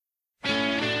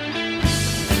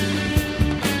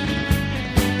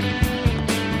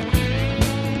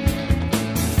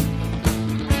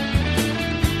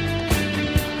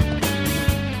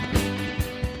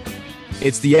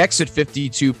It's the Exit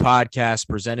 52 podcast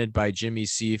presented by Jimmy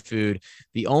Seafood,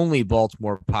 the only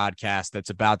Baltimore podcast that's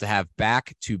about to have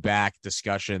back-to-back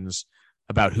discussions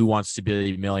about who wants to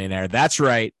be a millionaire. That's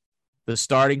right. The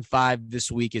starting five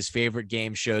this week is favorite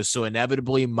game shows. So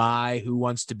inevitably my Who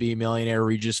Wants to Be a Millionaire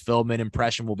Regis Philbin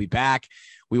impression will be back.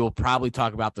 We will probably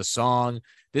talk about the song.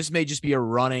 This may just be a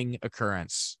running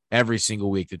occurrence every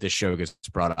single week that this show gets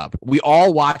brought up. We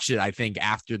all watched it, I think,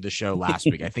 after the show last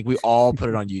week. I think we all put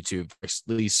it on YouTube for at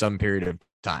least some period of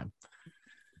time.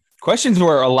 Questions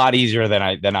were a lot easier than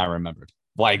I remembered.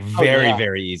 Like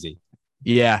very easy.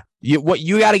 Yeah.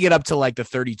 You got to get up to like the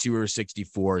 32 or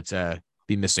 64 to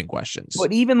be missing questions.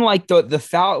 But even like the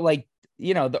foul, like,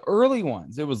 you know, the early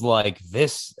ones, it was like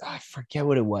this, I forget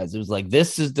what it was. It was like,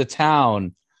 this is the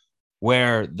town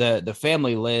where the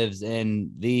family lives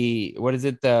in the, what's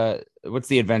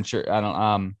the adventure?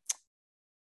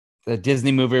 The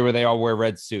Disney movie where they all wear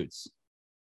red suits.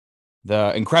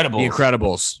 The Incredibles. The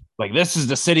Incredibles. Like, this is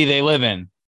the city they live in.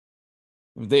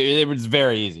 It was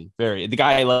very easy. The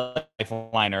guy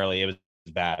lifeline early. It was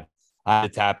bad. I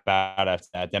had to tap out after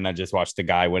that. Then I just watched the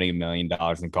guy winning $1 million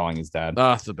and calling his dad.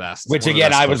 Oh, it's the best. Which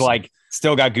again, I was like,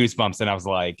 still got goosebumps. And I was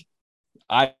like,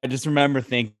 I just remember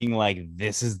thinking like,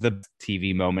 this is the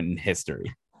TV moment in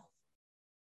history.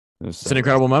 It's an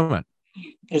incredible moment.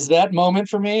 Is that moment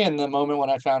for me and the moment when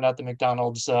I found out the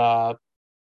McDonald's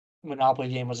Monopoly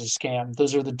game was a scam?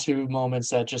 Those are the two moments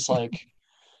that just like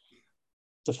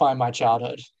define my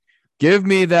childhood. Give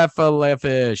me that filet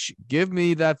fish. Give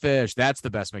me that fish. That's the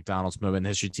best McDonald's moment in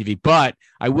history TV. But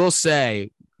I will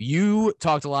say, you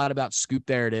talked a lot about Scoop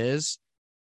There It Is.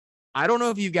 I don't know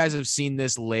if you guys have seen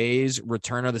this Lay's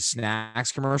Return of the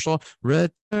Snacks commercial.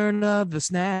 Return of the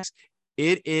Snacks.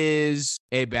 It is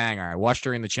a banger. I watched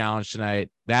during the challenge tonight.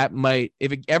 That might,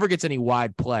 if it ever gets any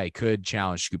wide play, could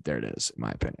challenge Scoop There It Is, in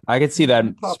my opinion. I could see that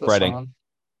spreading.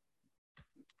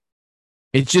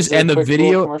 It's just, and the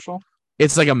video, commercial?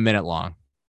 It's like a minute long.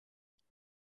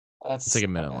 It's like a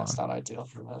minute long. That's not ideal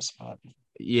for this, but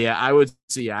yeah, I would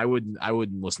see. I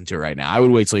wouldn't listen to it right now. I would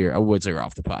wait till you're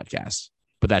off the podcast.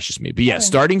 But that's just me. But yeah,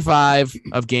 starting five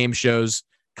of game shows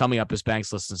coming up as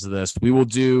Banks listens to this. We will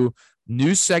do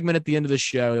new segment at the end of the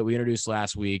show that we introduced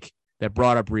last week that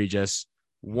brought up Regis.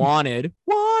 Wanted,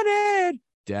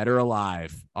 dead or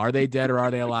alive. Are they dead or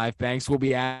are they alive? Banks will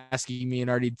be asking me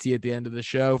and RDT at the end of the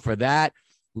show for that.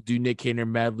 We'll do Nick Cantor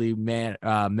medley,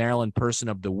 Maryland person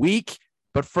of the week.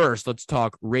 But first, let's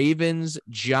talk Ravens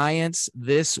Giants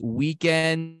this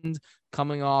weekend.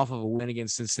 Coming off of a win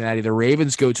against Cincinnati, the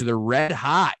Ravens go to the red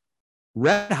hot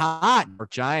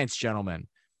Giants, gentlemen,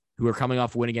 who are coming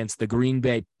off a win against the Green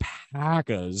Bay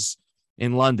Packers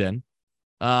in London.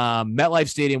 MetLife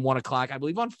Stadium, 1:00, I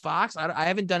believe, on Fox. I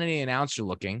haven't done any announcer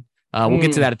looking. We'll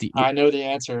get to that at the. I know the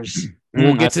answers.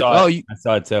 We'll get to. I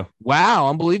saw it too. Wow,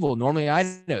 unbelievable. Normally, I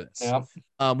know this. Yeah.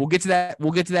 We'll get to that.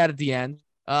 We'll get to that at the end.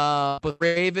 But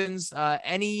Ravens,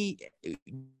 you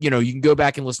can go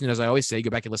back and listen, as I always say, go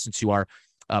back and listen to our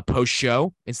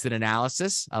post-show instant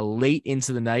analysis late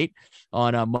into the night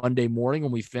on Monday morning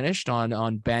when we finished on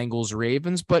Bengals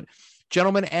Ravens. But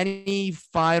gentlemen, any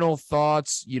final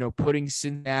thoughts, putting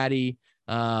Cincinnati,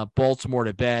 Baltimore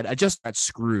to bed? I just got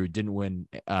screwed, didn't win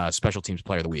special teams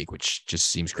player of the week, which just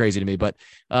seems crazy to me. But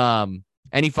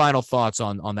any final thoughts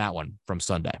on that one from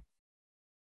Sunday?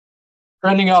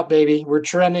 Trending up, baby. We're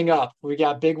trending up. We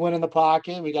got big win in the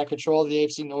pocket. We got control of the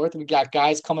AFC North. And we got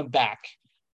guys coming back.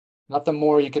 Nothing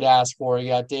more you could ask for. You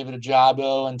got David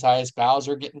Ojabo and Tyus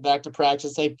Bowser getting back to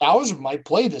practice. Like, Bowser might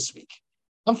play this week.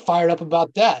 I'm fired up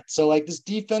about that. So, like, this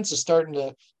defense is starting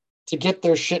to get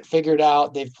their shit figured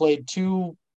out. They've played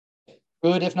two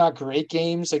good, if not great,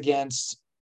 games against,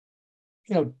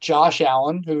 Josh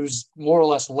Allen, who's more or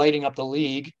less lighting up the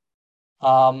league.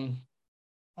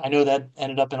 I know that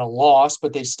ended up in a loss,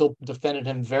 but they still defended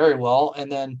him very well.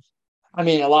 And then,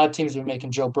 a lot of teams are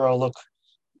making Joe Burrow look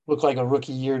like a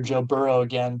rookie year Joe Burrow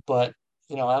again. But,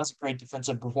 that's a great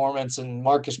defensive performance. And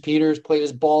Marcus Peters played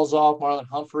his balls off. Marlon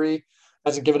Humphrey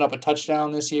hasn't given up a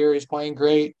touchdown this year. He's playing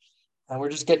great. And we're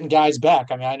just getting guys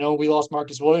back. I know we lost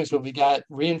Marcus Williams, but we got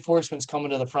reinforcements coming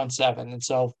to the front seven. And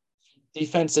so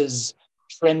defense is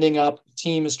trending up.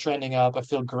 Team is trending up. I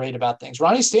feel great about things.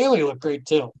 Ronnie Stanley looked great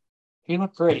too. He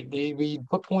looked great. We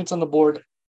put points on the board.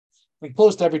 We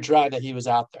closed every drive that he was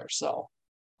out there. So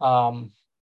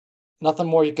nothing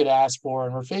more you could ask for.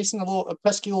 And we're facing a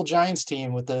pesky little Giants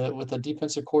team with a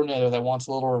defensive coordinator that wants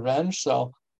a little revenge.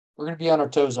 So we're going to be on our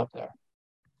toes up there.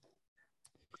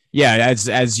 Yeah,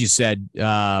 as you said,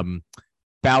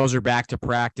 Bowser back to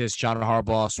practice. John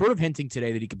Harbaugh sort of hinting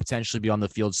today that he could potentially be on the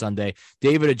field Sunday.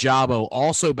 David Ojabo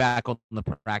also back on the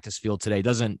practice field today.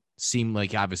 Doesn't seem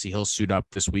like obviously he'll suit up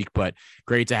this week, but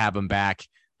great to have him back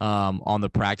on the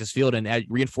practice field, and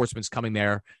reinforcements coming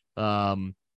there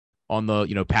on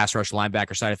the, pass rush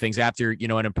linebacker side of things after,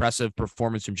 an impressive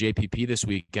performance from JPP this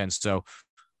weekend. So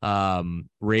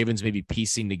Ravens maybe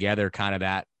piecing together kind of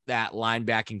that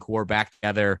linebacking core back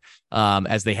together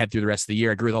as they head through the rest of the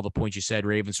year. I agree with all the points you said.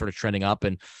 Ravens sort of trending up,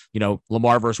 and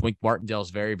Lamar versus Wink Martindale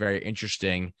is very, very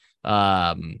interesting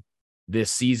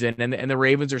this season. And the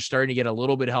Ravens are starting to get a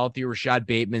little bit healthier. Rashad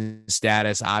Bateman's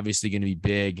status obviously going to be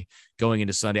big going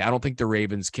into Sunday. I don't think the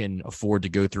Ravens can afford to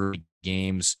go through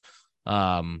games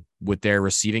with their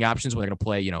receiving options when they're going to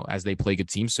play, as they play good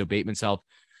teams. So Bateman's health,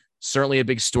 certainly a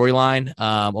big storyline.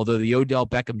 Although the Odell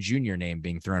Beckham Jr. name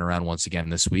being thrown around once again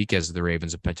this week as the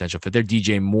Ravens a potential fit there.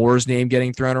 DJ Moore's name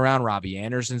getting thrown around, Robbie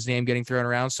Anderson's name getting thrown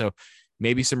around. So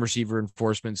maybe some receiver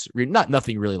enforcements,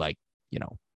 nothing really like,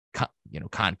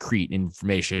 concrete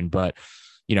information, but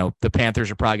the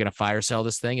Panthers are probably going to fire sell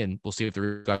this thing, and we'll see if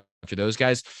they're after those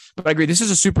guys. But I agree, this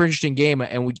is a super interesting game,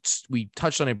 and we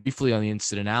touched on it briefly on the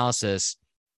instant analysis.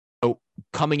 So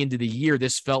coming into the year,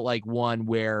 this felt like one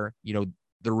where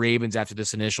the Ravens, after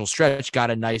this initial stretch,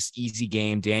 got a nice, easy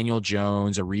game. Daniel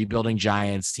Jones, a rebuilding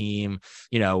Giants team,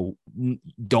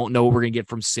 don't know what we're going to get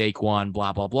from Saquon,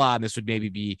 blah, blah, blah. And this would maybe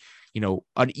be,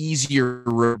 an easier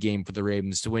road game for the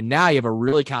Ravens to win. Now you have a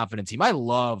really confident team. I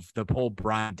love the whole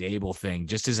Brian Dable thing,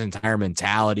 just his entire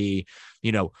mentality.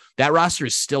 That roster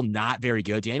is still not very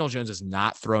good. Daniel Jones is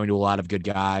not throwing to a lot of good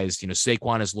guys.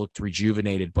 Saquon has looked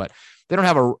rejuvenated, but they don't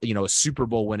have a Super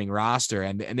Bowl winning roster,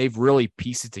 and they've really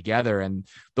pieced it together. And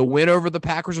the win over the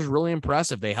Packers was really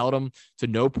impressive. They held them to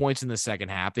no points in the second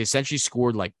half. They essentially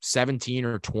scored like 17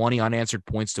 or 20 unanswered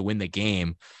points to win the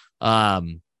game.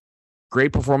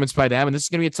 Great performance by them. And this is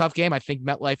going to be a tough game. I think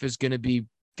MetLife is going to be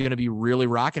really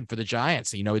rocking for the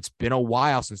Giants. It's been a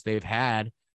while since they've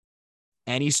had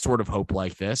any sort of hope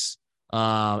like this.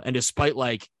 And despite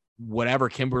whatever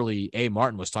Kimberly A.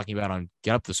 Martin was talking about on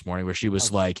Get Up this morning, where she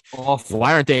was like, awful.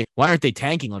 why aren't they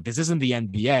tanking? Like, this isn't the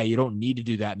NBA. You don't need to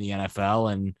do that in the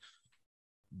NFL, and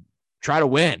try to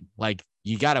win. Like,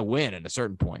 you got to win at a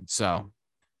certain point. So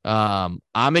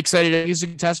I'm excited. It's a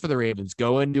test for the Ravens.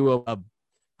 Go into a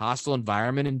hostile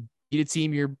environment and beat a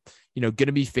team you're, going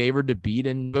to be favored to beat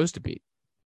and supposed to beat.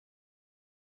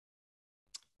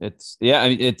 It's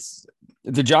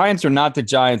the Giants are not the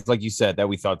Giants, like you said, that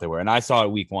we thought they were. And I saw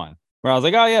it week one where I was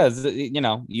like, oh yeah,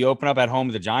 you open up at home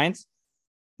with the Giants.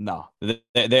 No,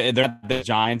 they're not the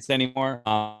Giants anymore.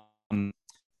 And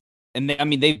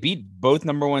they beat both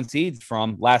number one seeds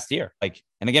from last year. And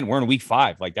again, we're in week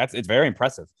 5. It's very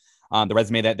impressive. The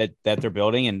resume that they're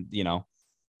building, and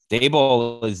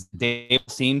Dable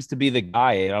seems to be the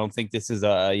guy. I don't think this is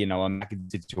a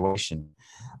situation.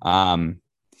 He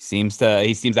seems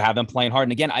to have them playing hard.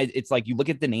 And again, it's like you look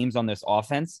at the names on this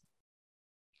offense.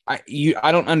 You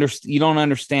don't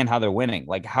understand how they're winning.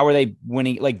 Like, how are they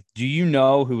winning? Like, do you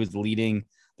know who is leading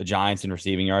the Giants in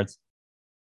receiving yards?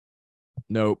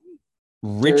 Nope.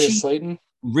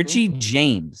 Richie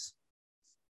James.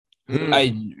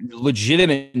 I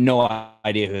legitimate no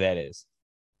idea who that is.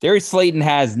 Darius Slayton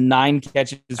has 9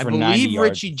 catches for 90 yards. I believe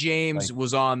Richie James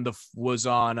was on the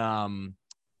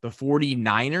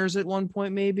 49ers at one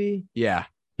point, maybe. Yeah.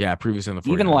 Previously on the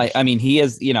 49ers. He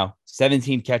has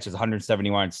 17 catches,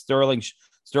 171. Sterling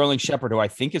Shepard, who I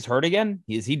think is hurt again.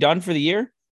 Is he done for the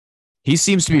year? He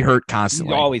seems to be hurt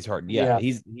constantly. He's always hurt. Yeah.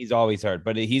 He's always hurt.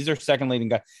 But he's their second leading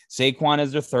guy. Saquon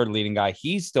is their third leading guy.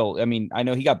 He's still. I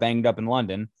know he got banged up in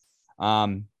London.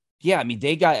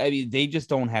 They just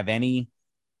don't have any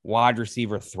wide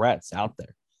receiver threats out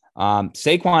there.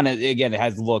 Saquon again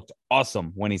has looked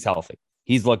awesome when he's healthy.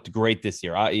 He's looked great this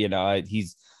year.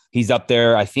 He's up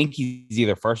there. I think he's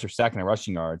either first or second in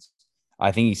rushing yards.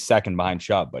 I think he's second behind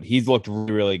Chubb, but he's looked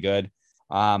really, really good.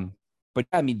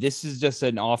 This is just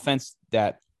an offense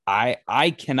that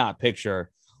I cannot picture,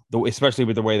 especially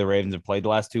with the way the Ravens have played the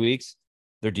last 2 weeks.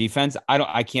 Their defense,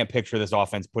 I can't picture this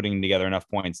offense putting together enough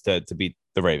points to beat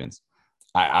the Ravens.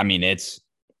 I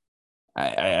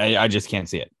just can't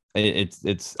see it.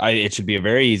 It should be a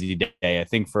very easy day, I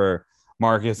think, for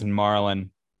Marcus and Marlon.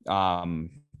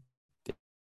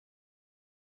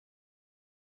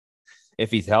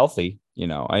 If he's healthy,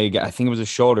 I think it was a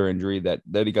shoulder injury that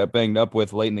he got banged up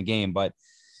with late in the game, but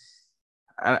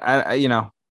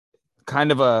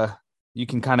you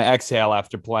can kind of exhale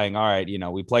after playing. All right,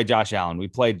 we played Josh Allen, we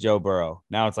played Joe Burrow.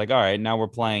 Now it's like, all right, now we're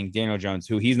playing Daniel Jones,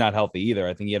 who he's not healthy either.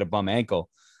 I think he had a bum ankle,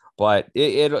 but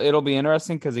it'll be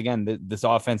interesting because again, this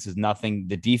offense is nothing.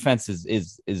 The defense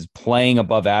is playing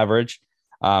above average,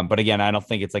 but again, I don't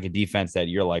think it's like a defense that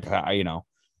you're like,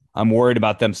 I'm worried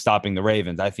about them stopping the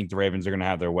Ravens. I think the Ravens are going to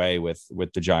have their way with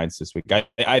the Giants this week.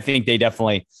 I think they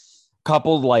definitely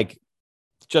coupled like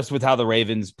just with how the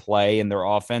Ravens play in their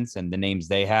offense and the names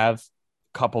they have,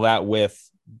 couple that with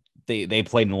they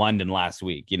played in London last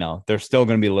week. You know, they're still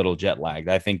going to be a little jet lagged.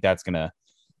 I think that's going to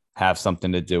have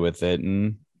something to do with it.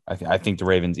 And I think the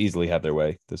Ravens easily have their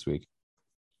way this week.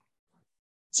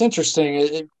 It's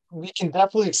interesting. We can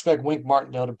definitely expect Wink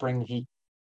Martindale to bring the heat.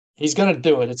 He's going to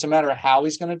do it. It's a matter of how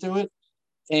he's going to do it.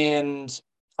 And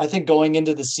I think going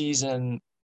into the season,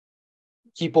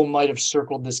 people might have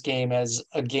circled this game as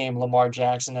a game Lamar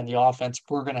Jackson and the offense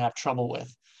we're going to have trouble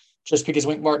with, just because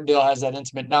Wink Martindale has that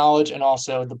intimate knowledge and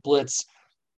also the blitz.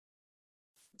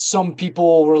 Some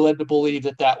people were led to believe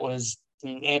that was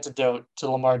the antidote to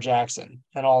Lamar Jackson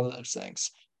and all of those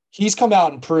things. He's come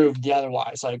out and proved the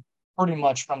otherwise, like pretty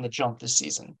much from the jump this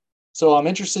season. So I'm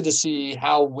interested to see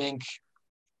how Wink.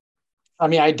 I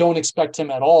mean, I don't expect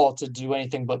him at all to do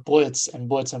anything but blitz and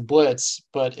blitz and blitz,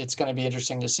 but it's going to be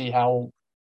interesting to see how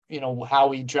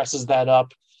he dresses that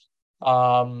up.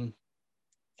 And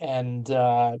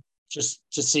just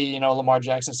to see, Lamar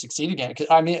Jackson succeed again.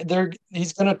 I mean,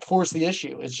 he's going to force the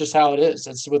issue. It's just how it is.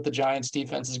 It's what the Giants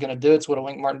defense is going to do. It's what a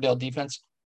Wink Martindale defense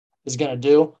is going to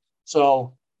do.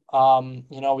 So,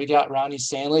 we got Ronnie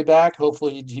Stanley back.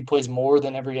 Hopefully he plays more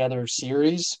than every other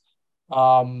series.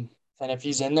 And if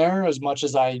he's in there as much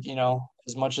as I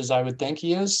would think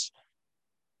he is,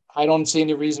 I don't see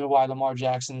any reason why Lamar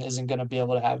Jackson isn't going to be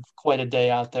able to have quite a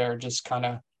day out there, just kind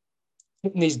of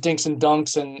hitting these dinks and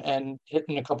dunks and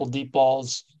hitting a couple deep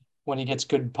balls when he gets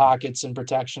good pockets and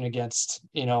protection against,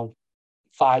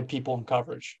 5 people in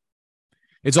coverage.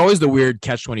 It's always the weird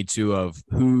catch-22 of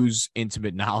whose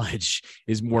intimate knowledge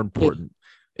is more important.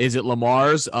 Is it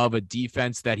Lamar's of a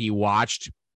defense that he watched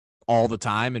all the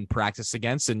time and practiced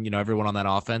against? And, everyone on that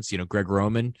offense, Greg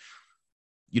Roman,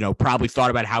 probably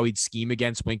thought about how he'd scheme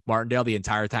against Wink Martindale the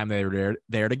entire time they were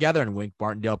there together. And Wink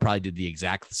Martindale probably did the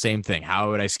exact same thing.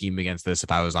 How would I scheme against this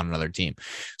if I was on another team?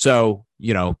 So,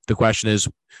 the question is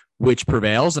which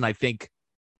prevails. And I think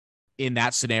in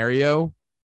that scenario,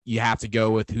 you have to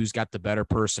go with who's got the better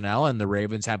personnel, and the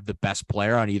Ravens have the best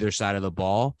player on either side of the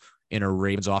ball in a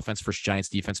Ravens offense versus Giants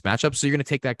defense matchup. So you're going to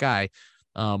take that guy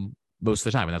most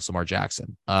of the time, and that's Lamar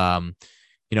Jackson.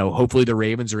 Hopefully the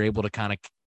Ravens are able to kind of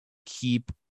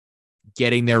keep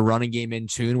getting their running game in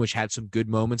tune, which had some good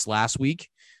moments last week.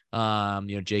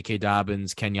 J.K.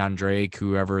 Dobbins, Kenyon Drake,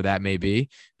 whoever that may be,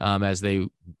 as they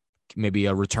maybe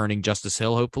a returning Justice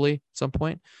Hill, hopefully at some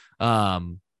point.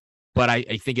 But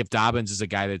I think if Dobbins is a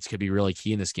guy that's could be really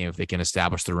key in this game, if they can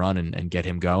establish the run and get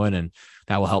him going, and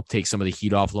that will help take some of the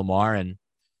heat off Lamar and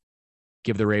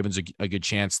give the Ravens a good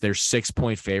chance. They're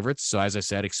 6-point favorites. So as I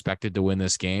said, expected to win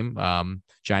this game.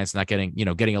 Giants not getting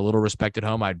a little respect at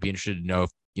home. I'd be interested to know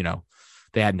if,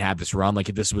 they hadn't had this run, like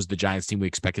if this was the Giants team we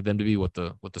expected them to be, what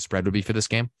the spread would be for this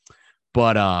game.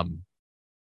 But,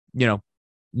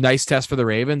 nice test for the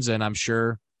Ravens. And I'm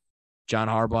sure John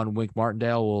Harbaugh and Wink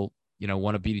Martindale will,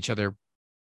 want to beat each other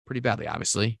pretty badly,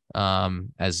 obviously.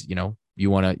 As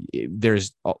you want to,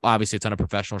 there's obviously a ton of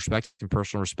professional respect and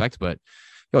personal respect, but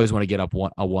you always want to get up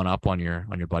one up on your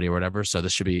buddy or whatever. So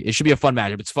it should be a fun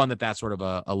matchup. It's fun that's sort of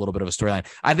a little bit of a storyline.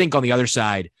 I think on the other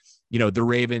side, the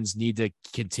Ravens need to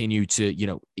continue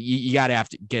to, you got to have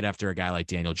to get after a guy like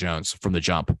Daniel Jones from the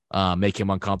jump, make him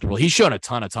uncomfortable. He's shown a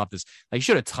ton of toughness. Like he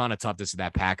showed a ton of toughness in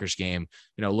that Packers game.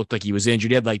 Looked like he was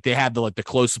injured. They had the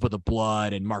close up of the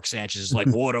blood, and Mark Sanchez is like,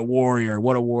 what a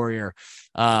warrior.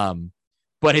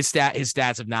 But his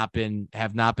stats have not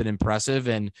been impressive,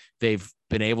 and they've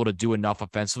been able to do enough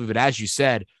offensively. But as you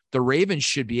said, the Ravens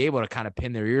should be able to kind of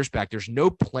pin their ears back. There's no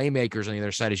playmakers on the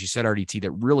other side, as you said, RDT,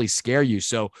 that really scare you.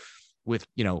 So with,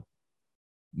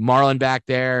 Marlon back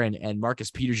there and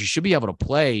Marcus Peters, you should be able to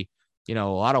play, a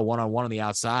lot of one-on-one on the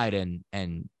outside and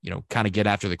kind of get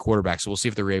after the quarterback. So we'll see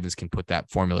if the Ravens can put that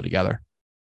formula together.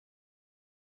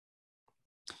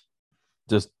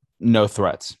 Just no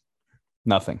threats,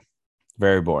 nothing.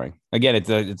 Very boring. Again,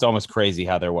 it's almost crazy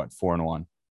how they're 4-1.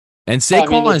 And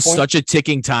Saquon is such a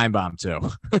ticking time bomb too.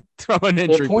 From an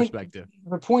injury perspective.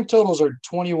 Their point totals are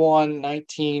 21,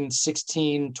 19,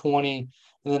 16, 20,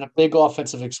 and then a big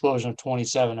offensive explosion of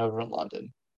 27 over in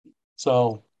London.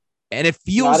 So, and it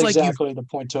feels not like exactly the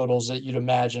point totals that you'd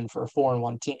imagine for a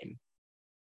 4-1 team.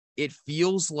 It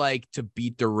feels like to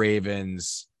beat the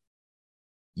Ravens,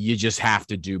 you just have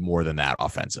to do more than that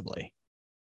offensively.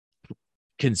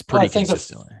 Pretty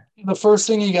consistently. The first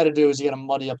thing you got to do is you got to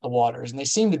muddy up the waters, and they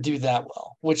seem to do that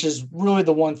well, which is really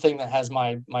the one thing that has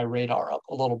my radar up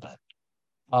a little bit.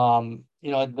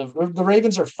 The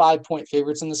Ravens are 5-point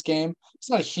favorites in this game. It's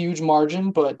not a huge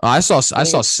margin, but I saw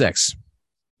 6.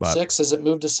 But 6. Has it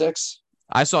moved to 6?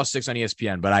 I saw 6 on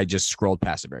ESPN, but I just scrolled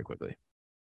past it very quickly.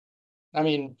 I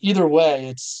mean, either way,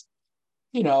 it's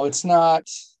not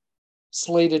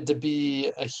slated to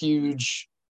be a huge,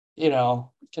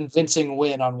 convincing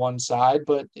win on one side,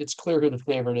 but it's clear who the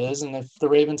favorite is. And if the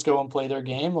Ravens go and play their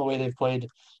game the way they've played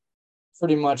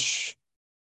pretty much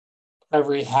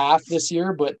every half this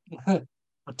year, but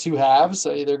 2 halves,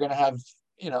 so they're going to have,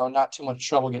 not too much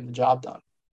trouble getting the job done.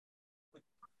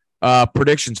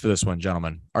 Predictions for this one,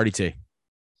 gentlemen. RDT.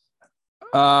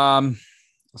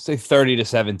 Let's say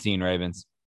 30-17 Ravens.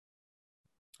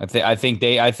 I think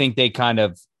they kind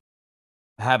of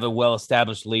have a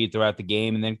well-established lead throughout the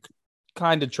game, and then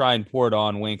kind of try and pour it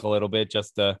on Wink a little bit,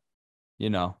 just to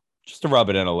rub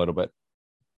it in a little bit.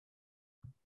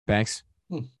 Banks.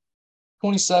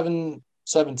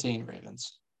 27-17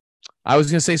 Ravens. I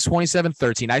was going to say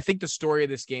 27-13. I think the story of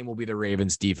this game will be the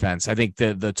Ravens defense. I think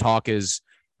the talk is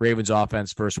Ravens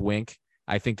offense versus Wink.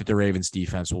 I think that the Ravens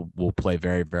defense will play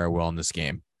very, very well in this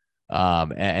game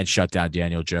and shut down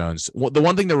Daniel Jones. The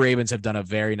one thing the Ravens have done a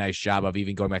very nice job of,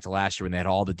 even going back to last year when they had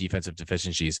all the defensive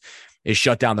deficiencies, is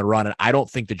shut down the run. And I don't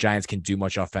think the Giants can do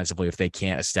much offensively if they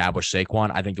can't establish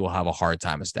Saquon. I think they'll have a hard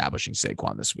time establishing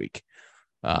Saquon this week.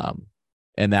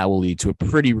 And that will lead to a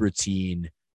pretty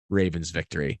routine Ravens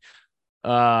victory.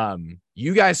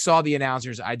 You guys saw the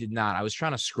announcers. I did not. I was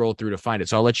trying to scroll through to find it.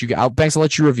 So Banks, I'll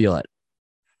let you reveal it.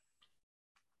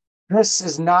 This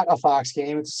is not a Fox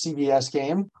game. It's a CBS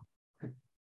game.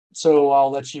 So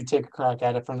I'll let you take a crack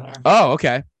at it from there. Oh,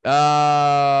 okay.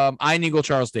 Ian Eagle,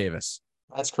 Charles Davis.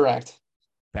 That's correct.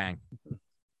 Bang.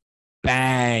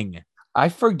 Bang. I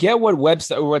forget what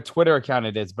website or what Twitter account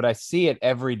it is, but I see it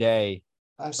every day.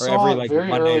 I saw it very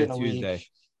Monday early or in the Tuesday. week.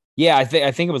 Yeah, I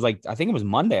think it was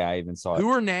Monday. I even saw it. Who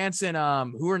are Nance and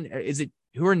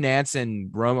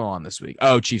Romo on this week?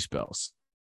 Oh, Chiefs Bills.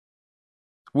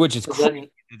 Which is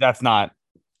crazy. That's not.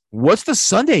 What's the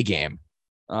Sunday game?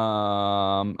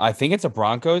 I think it's a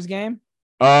Broncos game.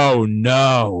 Oh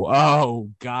no!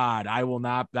 Oh God! I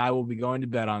will be going to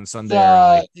bed on Sunday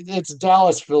early. It's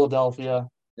Dallas, Philadelphia.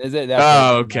 Is it?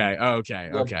 Okay.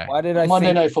 Why did I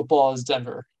Monday Night Football is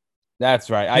Denver. That's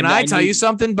right. Can I tell you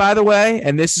something, by the way?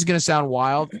 And this is going to sound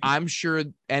wild. I'm sure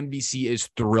NBC is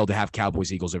thrilled to have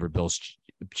Cowboys Eagles over Bills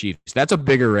Chiefs. That's a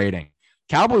bigger rating.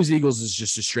 Cowboys Eagles is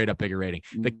just a straight up bigger rating.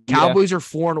 The Cowboys are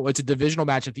 4-0. It's a divisional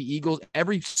matchup. The Eagles,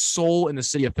 every soul in the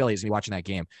city of Philly is going to be watching that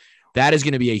game. That is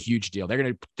going to be a huge deal.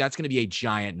 That's going to be a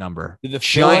giant number. Do the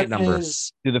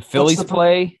Phillies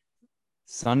play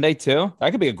Sunday too?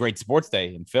 That could be a great sports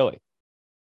day in Philly.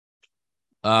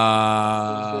 They're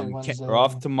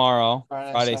off tomorrow,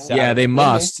 Friday, Saturday. Yeah, they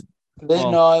must.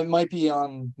 No, it might be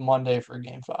on Monday for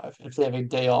Game 5 if they have a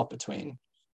day off between.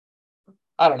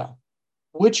 I don't know.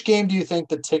 Which game do you think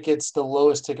the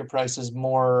lowest ticket price is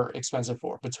more expensive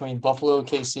for between Buffalo,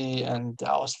 KC, and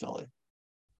Dallas, Philly?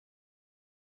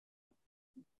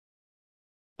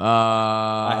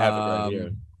 I have it right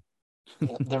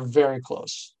here. They're very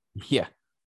close. Yeah.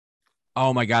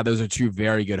 Oh my God, those are two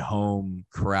very good home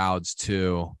crowds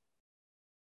too.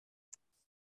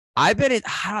 I bet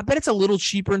it's a little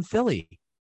cheaper in Philly.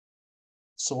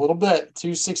 It's a little bit.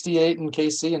 $268 in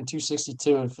KC and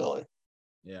 $262 in Philly.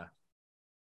 Yeah.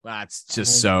 That's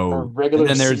just so a regular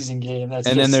season game.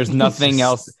 Then there's nothing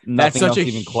else. Nothing else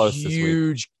even close this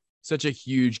week. Such a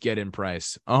huge get-in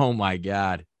price. Oh my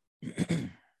God.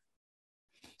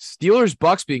 Steelers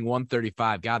Bucks being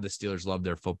 135. God, the Steelers love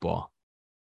their football.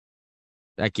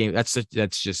 That game. That's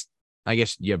just. I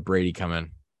guess you have Brady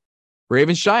coming.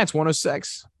 Ravens Giants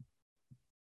 106.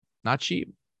 Not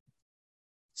cheap.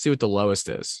 See what the lowest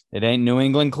is. It ain't New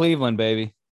England Cleveland,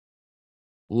 baby.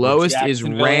 Lowest is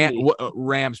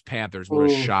Rams Panthers. What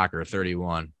a shocker,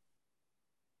 31.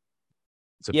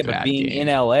 But being in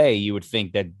LA, you would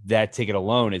think that ticket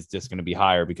alone is just going to be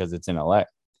higher because it's in LA.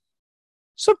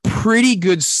 It's a pretty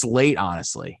good slate,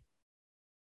 honestly.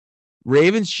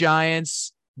 Ravens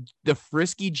Giants, the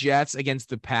frisky Jets against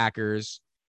the Packers,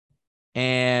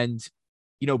 and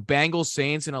Bengals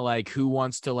Saints in a who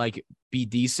wants to be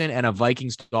decent, and a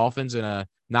Vikings Dolphins and a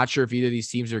not sure if either of these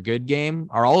teams are good game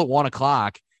are all at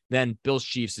 1:00. Then Bills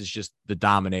Chiefs is just the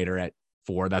dominator at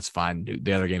 4. That's fine.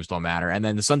 The other games don't matter. And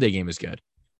then the Sunday game is good.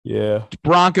 Yeah.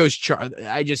 Broncos.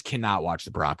 I just cannot watch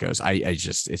the Broncos.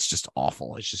 It's just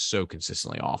awful. It's just so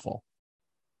consistently awful.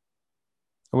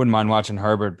 I wouldn't mind watching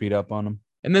Herbert beat up on him.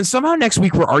 And then somehow next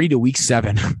week we're already to week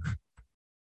 7.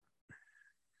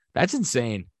 That's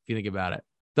insane if you think about it.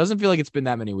 Doesn't feel like it's been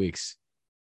that many weeks.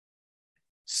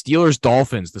 Steelers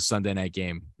Dolphins, the Sunday night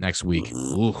game next week.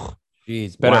 Ooh.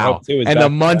 Jeez, better Wow. hope too. And the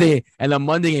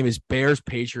Monday game is Bears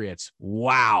Patriots.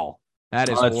 Wow. That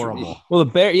is horrible. Well,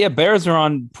 Bears are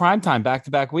on primetime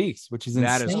back-to-back weeks, which is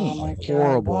insane. That is Oh my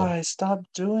horrible. God, why? Stop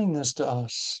doing this to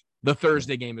us. The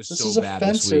Thursday game is This so is bad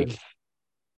offensive. this week.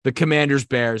 The Commanders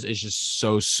Bears is just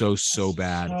so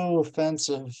bad. So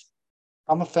offensive.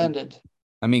 I'm offended.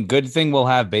 I mean, good thing we'll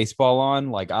have baseball on.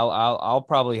 Like I'll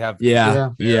probably have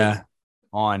Yeah.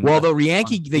 on. Well, the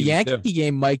Yankee too.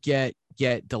 game might get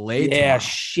delayed. Yeah, tomorrow.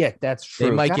 shit, that's true.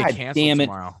 They might God get canceled damn it.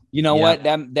 tomorrow. You know what?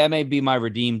 That may be my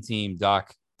redeem team,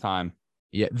 Doc. Time.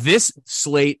 Yeah, this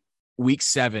slate week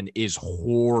 7 is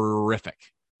horrific.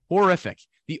 Horrific.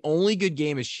 The only good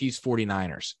game is Chiefs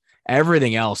 49ers.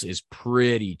 Everything else is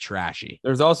pretty trashy.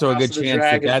 There's also a good chance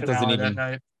that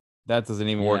doesn't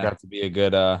even work Yeah. out to be a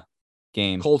good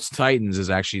game. Colts Titans is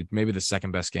actually maybe the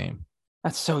second best game.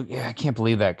 That's so I can't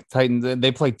believe that. Titans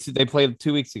they played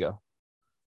 2 weeks ago.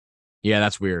 Yeah,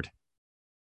 that's weird.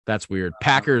 That's weird.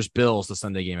 Packers Bills the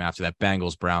Sunday game after that.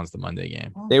 Bengals Browns the Monday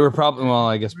game. They were probably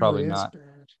I guess probably Really is not. bad.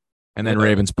 And then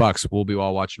Ravens Bucks. We'll be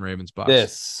all watching Ravens Bucks.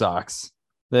 This sucks.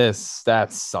 That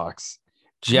sucks.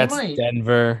 Jets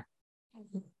Denver.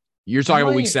 You're talking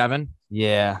about week might- 7?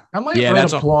 Yeah. I might Yeah, write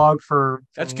that's a a- blog for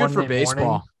That's good for Monday baseball.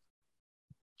 morning,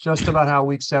 just about how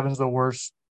week 7 is the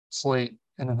worst slate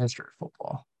in the history of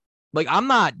football. Like I'm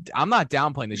not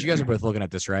downplaying this. You guys are both looking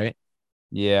at this, right?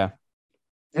 Yeah.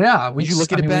 Yeah, you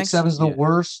look at it, week Banks? 7 is the Yeah.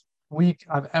 worst week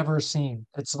I've ever seen.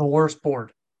 It's the worst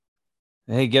board.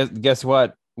 Hey, guess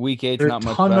what? Week 8's There not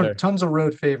much are better. tons of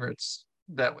road favorites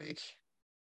that week.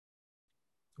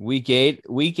 Week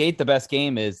 8, the best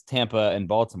game is Tampa and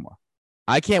Baltimore.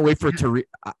 I can't wait for Tirico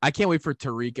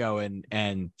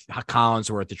and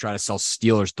Collinsworth to try to sell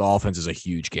Steelers Dolphins is a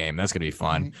huge game. That's gonna be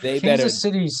fun. They Kansas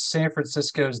City, San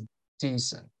Francisco's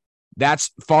decent.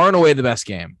 That's far and away the best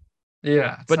game.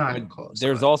 Yeah, it's But not even close.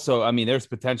 There's but- also, there's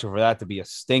potential for that to be a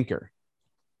stinker.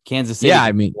 Kansas City, Yeah,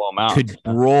 I mean, blow 'em out. could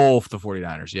roll the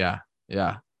 49ers. Yeah.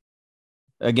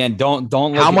 Again, don't.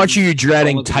 Look How at- much are you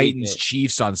dreading look at Titans week 8.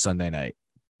 Chiefs on Sunday night?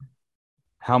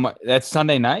 How much? That's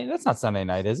Sunday night. That's not Sunday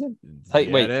night, is it? Yeah,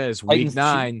 wait, it is Titans, week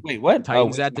 9. Wait, what?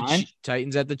 Titans week at the 9?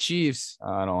 Titans at the Chiefs.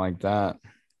 I don't like that.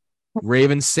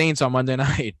 Ravens Saints on Monday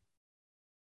night.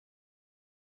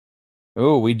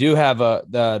 Oh, we do have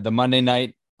the Monday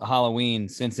night Halloween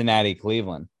Cincinnati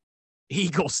Cleveland.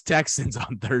 Eagles Texans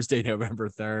on Thursday, November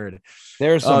 3rd.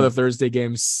 There's some the Thursday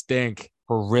games stink.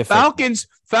 horrific.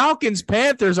 Falcons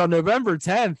Panthers on November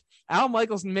 10th. Al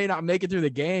Michaels may not make it through the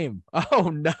game. Oh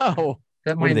no.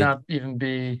 That What might do they- not even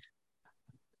be.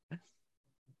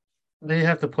 They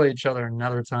have to play each other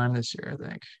another time this year, I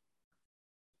think.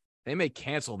 They may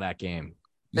cancel that game.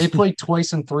 They play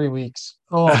twice in 3 weeks.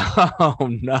 Oh, Oh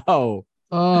no.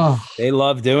 oh. They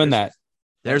love doing that.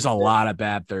 There's a lot of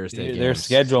bad Thursday games. They're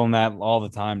scheduling that all the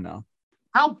time now.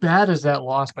 How bad is that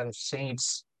loss by the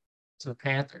Saints to the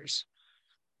Panthers?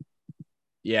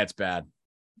 Yeah, it's bad.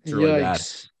 It's really bad.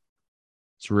 Yikes.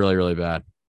 It's really, really bad.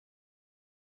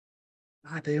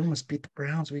 God, they almost beat the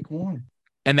Browns week 1.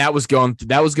 And that was going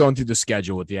through the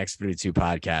schedule with the X32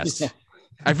 podcast. Yeah.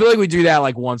 I feel like we do that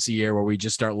like once a year where we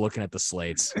just start looking at the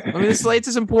slates. I mean, the slates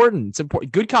is important. It's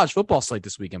important. Good college football slate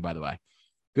this weekend, by the way.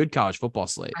 Good college football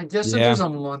slate. I guess if Yeah. there's a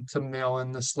month to mail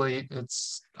in the slate,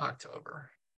 it's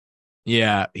October.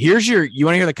 Yeah. You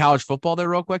want to hear the college football there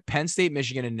real quick? Penn State,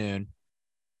 Michigan at noon.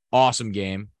 Awesome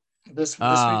game. This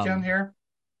Um, weekend here?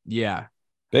 Yeah.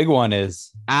 Big one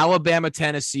is Alabama,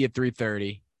 Tennessee at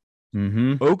 3:30.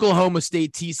 Oklahoma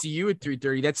State, TCU at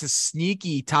 3:30. That's a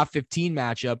sneaky top 15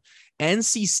 matchup.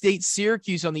 NC State,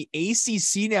 Syracuse on the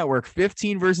ACC network,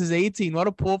 15 versus 18. What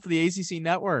a pull for the ACC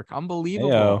network.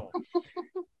 Unbelievable.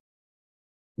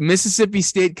 Mississippi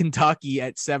State, Kentucky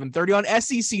at 7:30 on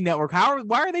SEC network.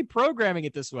 Why are they programming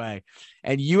it this way?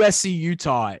 And USC,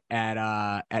 Utah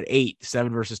at 8,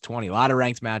 7 versus 20. A lot of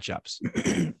ranked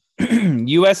matchups.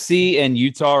 USC and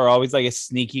Utah are always like a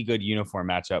sneaky good uniform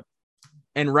matchup.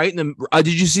 And right in the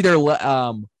did you see they're like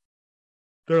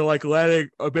letting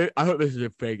I hope this is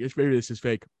fake. Maybe this is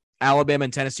fake. Alabama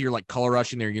and Tennessee are like color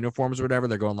rushing their uniforms or whatever.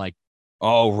 They're going like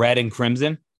Red and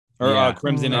crimson or Yeah.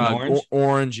 crimson and orange.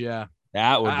 Orange, yeah.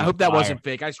 That would I be hope that fire. wasn't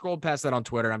fake. I scrolled past that on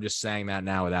Twitter. I'm just saying that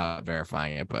now without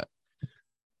verifying it, but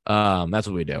that's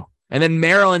what we do. And then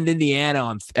Maryland,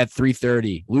 Indiana at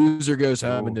 3:30. Loser goes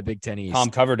home in the Big Ten East. Tom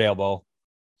Coverdale Bowl.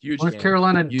 Huge North game.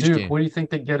 Carolina, Huge Duke. game. What do you think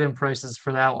they get in prices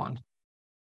for that one?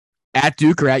 At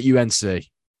Duke or at UNC?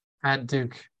 At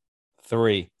Duke.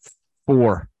 3.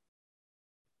 4.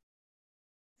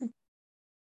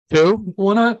 2?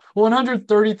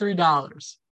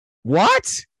 $133.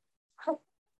 What?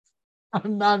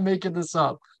 I'm not making this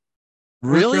up.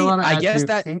 Really? Carolina I at guess Duke,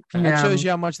 that 8 that shows p.m. you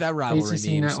how much that rivalry ACC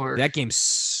means. Network. That game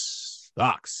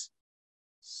sucks.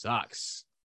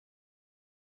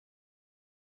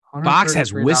 Fox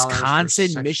has $133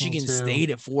 Wisconsin, for Michigan Section 2. State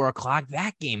at 4:00.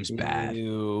 That game's bad.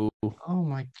 Ew. Oh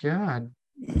my God.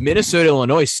 Minnesota,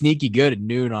 Illinois, sneaky good at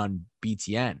noon on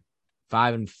BTN.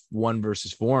 5-1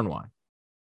 versus 4-1.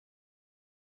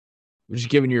 We're just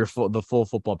giving you the full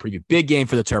football preview. Big game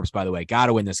for the Terps, by the way. Got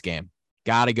to win this game.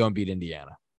 Got to go and beat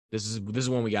Indiana. This is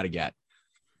one we got to get.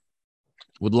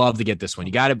 Would love to get this one.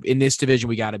 You got to in this division.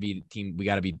 We got to beat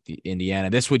Indiana.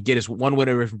 This would get us one win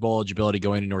away from bowl eligibility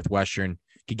going to Northwestern.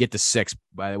 Could get to 6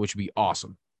 which would be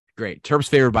awesome. Great. Terps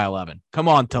favored by 11. Come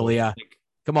on, Talia.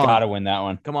 Come on. Gotta win that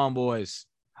one. Come on, boys.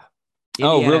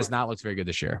 Indiana has not looked very good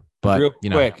this year, but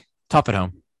tough at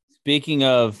home. Speaking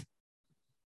of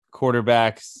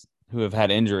quarterbacks who have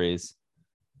had injuries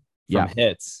from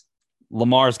hits,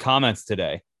 Lamar's comments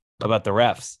today about the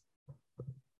refs.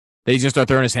 That he's gonna start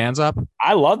throwing his hands up.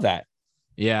 I love that.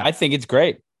 Yeah, I think it's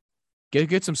great.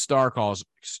 Get some star calls,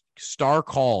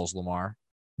 Lamar.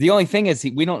 The only thing is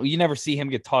you never see him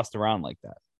get tossed around like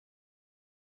that.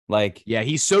 Like, yeah,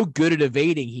 he's so good at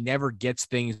evading, he never gets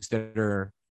things that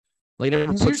are like.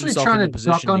 He's usually trying to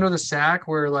duck under the sack,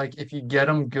 where like if you get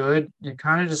him good, you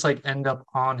kind of just like end up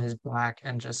on his back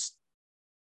and just.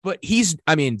 But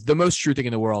the most true thing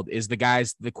in the world is the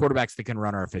quarterbacks that can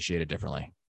run are officiated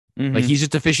differently. Mm-hmm. Like he's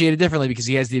just officiated differently because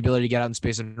he has the ability to get out in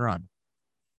space and run.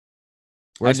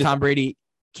 Whereas Tom Brady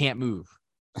can't move.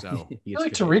 So I feel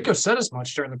like Tirico said as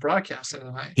much during the broadcast the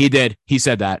other night. He did. He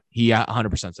said that. He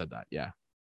 100% said that. Yeah.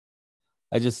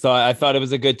 I thought it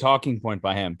was a good talking point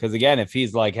by him. Because again, if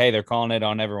he's like, hey, they're calling it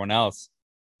on everyone else,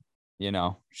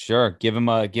 sure. Give him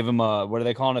a, what are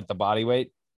they calling it? The body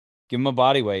weight? Give him a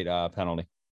body weight penalty.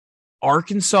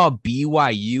 Arkansas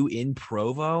BYU in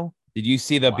Provo. Did you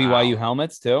see the BYU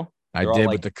helmets too? I did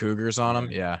with the Cougars on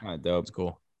them. Yeah. Dope. It's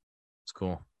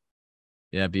cool.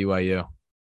 Yeah. BYU.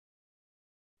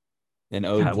 And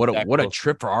God, what a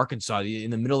trip for Arkansas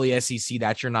in the middle of the SEC.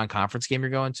 That's your non-conference game you're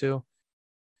going to.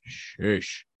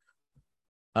 Sheesh.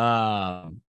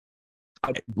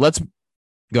 Let's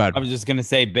go ahead. I was just gonna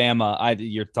say Bama.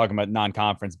 You're talking about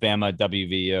non-conference Bama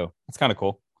WVU. That's kind of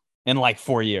cool. In like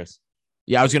 4 years.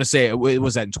 Yeah, I was gonna say it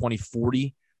was that in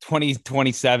 2040,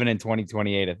 2027, and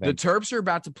 2028. I think the Terps are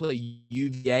about to play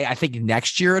UVA. I think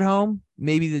next year at home,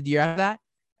 maybe the year after that.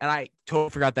 And I totally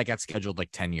forgot that got scheduled like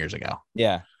 10 years ago.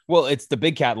 Yeah. Well, it's the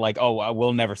Big Cat. Like, oh,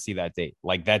 we'll never see that date.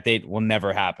 Like that date will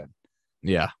never happen.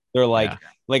 Yeah. They're like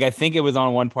I think it was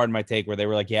on one part of my take where they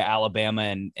were like, yeah,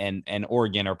 Alabama and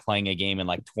Oregon are playing a game in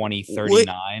like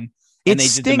 2039. And they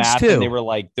did the math too. And they were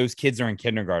like, those kids are in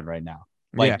kindergarten right now.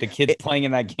 Like the kids playing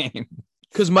in that game.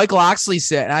 Because Michael Oxley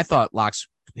said, and I thought Locks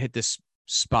hit this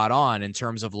spot on in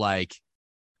terms of like,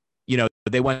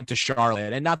 they went to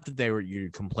Charlotte, and not that you're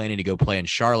complaining to go play in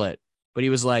Charlotte, but he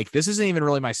was like, this isn't even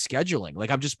really my scheduling.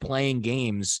 Like I'm just playing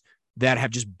games that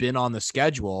have just been on the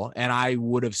schedule, and I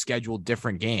would have scheduled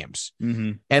different games.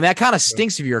 Mm-hmm. And that kind of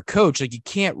stinks if you're a coach. Like you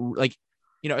can't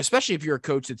especially if you're a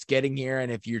coach that's getting here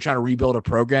and if you're trying to rebuild a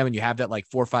program and you have that like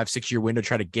 4, 5, 6 year window to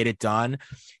try to get it done.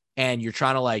 And you're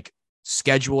trying to like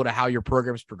schedule to how your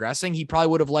program's progressing. He probably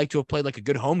would have liked to have played like a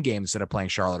good home game instead of playing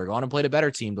Charlotte, or gone and played a better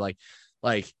team. Like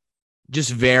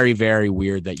just very, very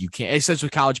weird that you can't. It's such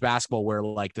with college basketball where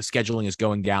like the scheduling is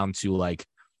going down to like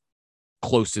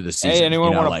close to the season. Hey,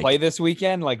 anyone want to play this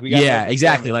weekend? Like we got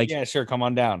exactly. Like sure, come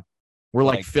on down. We're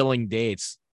like filling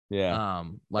dates. Yeah.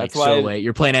 Like so late.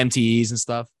 You're playing MTEs and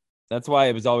stuff. That's why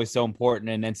it was always so important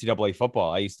in NCAA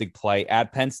football. I used to play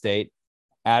at Penn State,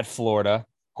 at Florida,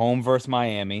 home versus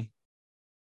Miami,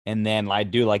 and then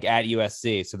I'd do like at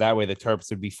USC. So that way the Terps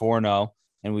would be 4-0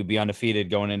 and we'd be undefeated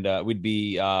going into. We'd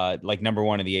be like number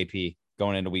 1 in the AP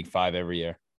going into week 5 every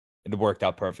year. It worked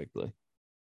out perfectly.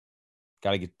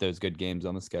 Got to get those good games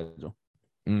on the schedule.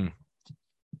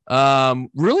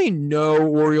 Really no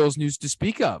Orioles news to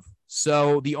speak of.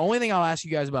 So the only thing I'll ask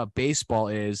you guys about baseball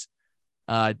is,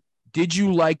 did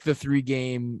you like the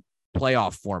 3-game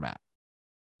playoff format?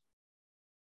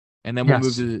 And then we'll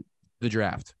move to the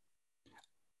draft.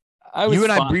 You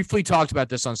and I briefly talked about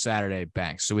this on Saturday,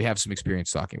 Banks. So we have some experience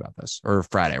talking about this, or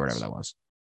Friday, or whatever that was.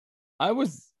 I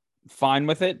was fine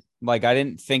with it. Like, I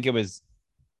didn't think it was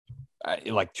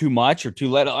like too much or too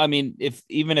little. I mean,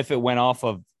 even if it went off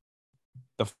of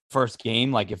the first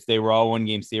game, like if they were all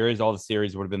 1-game series, all the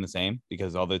series would have been the same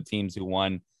because all the teams who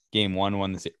won game 1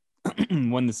 won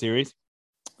the series.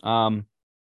 Yeah,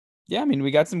 I mean,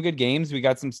 we got some good games. We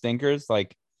got some stinkers.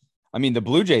 Like, I mean, the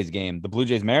Blue Jays game, the Blue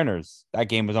Jays Mariners, that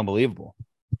game was unbelievable.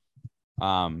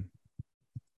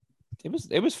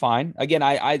 It was fine. Again,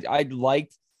 I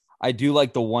do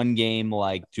like the one game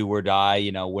like do or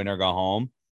die, win or go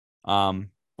home.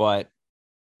 But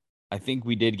I think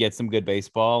we did get some good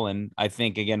baseball, and I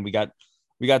think again we got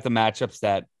the matchups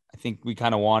that I think we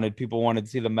kind of wanted. People wanted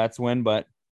to see the Mets win, but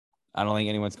I don't think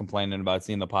anyone's complaining about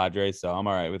seeing the Padres, so I'm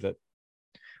all right with it.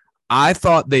 I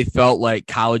thought they felt like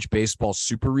college baseball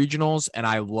super regionals, and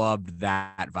I loved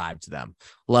that vibe to them.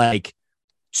 Like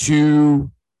two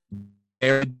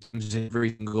every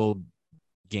single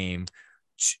game.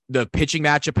 The pitching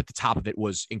matchup at the top of it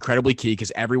was incredibly key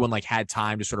because everyone like had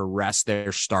time to sort of rest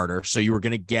their starter. So you were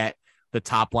going to get the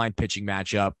top line pitching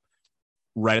matchup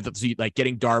right at the like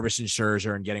getting Darvish and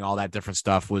Scherzer and getting all that different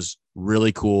stuff was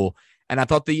really cool. And I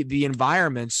thought the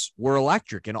environments were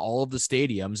electric in all of the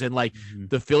stadiums, and like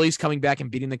the Phillies coming back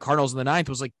and beating the Cardinals in the ninth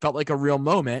was like felt like a real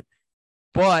moment,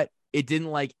 but it didn't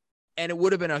like, and it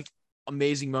would have been an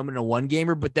amazing moment in a one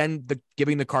gamer, but then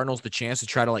giving the Cardinals the chance to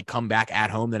try to like come back at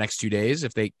home the next 2 days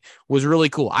if they was really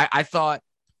cool. I thought,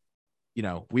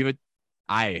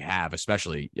 I have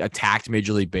especially attacked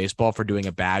Major League Baseball for doing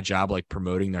a bad job like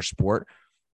promoting their sport.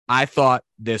 I thought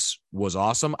this was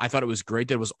awesome. I thought it was great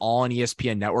that it was all on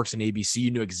ESPN networks and ABC.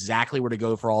 You knew exactly where to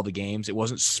go for all the games. It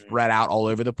wasn't spread out all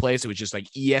over the place. It was just like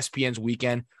ESPN's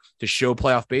weekend to show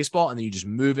playoff baseball, and then you just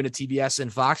move into TBS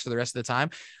and Fox for the rest of the time.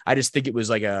 I just think it was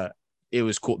it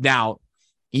was cool. Now,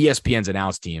 ESPN's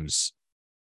announced teams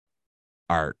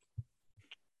are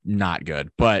not good,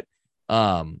 but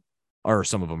or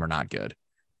some of them are not good,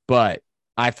 but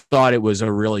I thought it was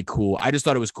I just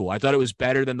thought it was cool. I thought it was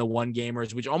better than the one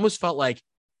gamers, which almost felt like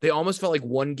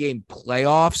one game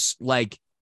playoffs, like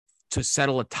to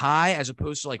settle a tie as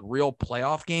opposed to like real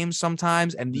playoff games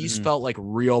sometimes. And these felt like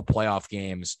real playoff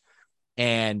games.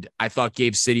 And I thought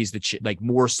gave cities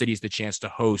more cities the chance to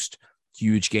host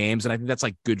huge games. And I think that's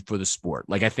like good for the sport.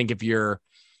 Like, I think if you're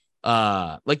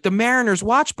like the Mariners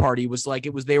watch party was like,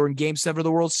 they were in game 7 of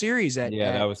the World Series that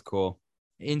was cool.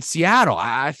 In Seattle.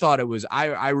 I thought it was,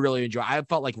 I really enjoyed. I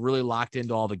felt like really locked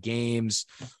into all the games,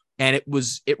 and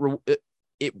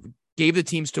it gave the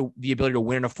teams the ability to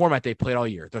win in a format they played all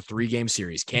year, the 3-game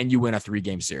series. Can you win a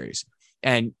 3-game series?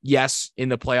 And yes, in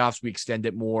the playoffs, we extend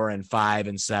it more in 5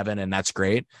 and 7, and that's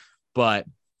great. But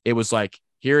it was like,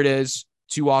 here it is,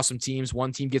 2 awesome teams.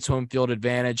 One team gets home field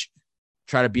advantage,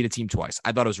 try to beat a team twice.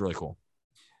 I thought it was really cool.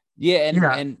 Yeah.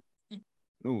 And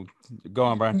ooh, go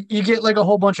on, Brian. You get like a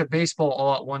whole bunch of baseball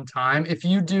all at one time. If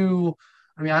you do,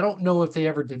 I mean, I don't know if they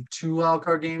ever did 2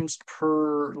 wildcard games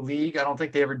per league. I don't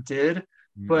think they ever did,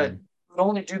 but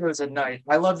only do those at night.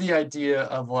 I love the idea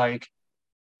of like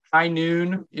high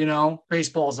noon,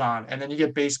 baseball's on, and then you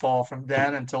get baseball from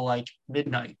then until like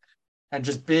midnight, and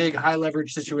just big high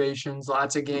leverage situations,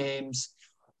 lots of games.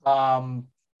 And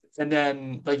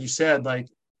then, like you said, like,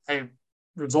 hey,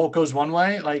 result goes one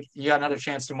way, like you got another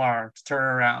chance tomorrow to turn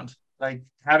it around. Like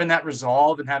having that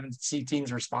resolve and having to see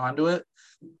teams respond to it.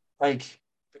 Like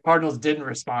the Cardinals didn't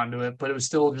respond to it, but it was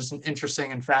still just an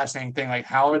interesting and fascinating thing. Like,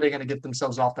 how are they going to get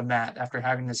themselves off the mat after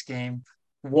having this game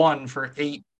won for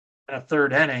 8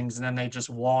 1/3 innings, and then they just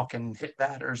walk and hit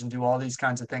batters and do all these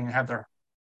kinds of things and have their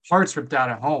hearts ripped out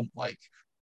at home? Like,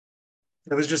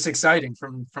 it was just exciting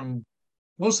from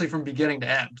mostly from beginning to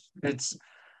end. It's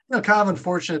kind of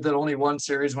unfortunate that only one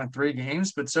series went 3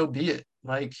 games, but so be it.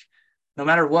 Like, no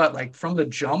matter what, like from the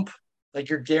jump, like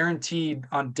you're guaranteed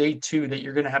on day 2 that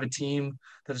you're going to have a team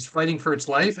that is fighting for its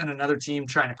life and another team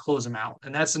trying to close them out.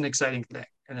 And that's an exciting thing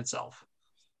in itself.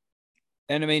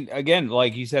 And I mean, again,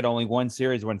 like you said, only one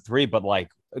series went 3, but like,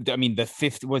 I mean, the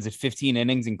 15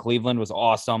 innings in Cleveland was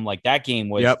awesome. Like that game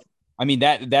was, Yep. I mean,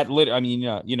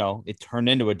 it turned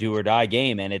into a do or die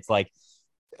game. And it's like,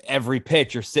 every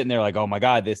pitch you're sitting there like, oh my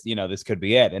God, this could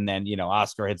be it. And then,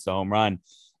 Oscar hits the home run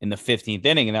in the 15th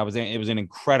inning. And it was an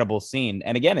incredible scene.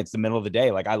 And again, it's the middle of the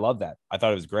day. Like, I love that. I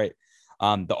thought it was great.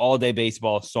 The all day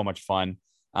baseball is so much fun.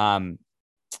 And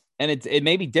it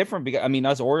may be different because, I mean,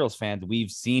 us Orioles fans,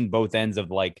 we've seen both ends of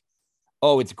like,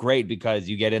 oh, it's great because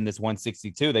you get in this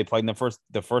 162. They played in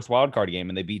the first wild card game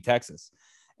and they beat Texas.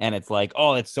 And it's like,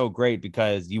 oh, it's so great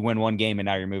because you win one game and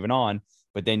now you're moving on.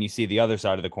 But then you see the other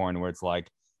side of the coin where it's like,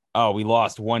 oh, we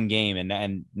lost one game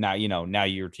and now, now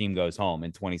your team goes home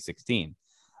in 2016.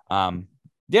 Again,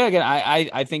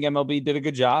 I think MLB did a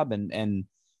good job and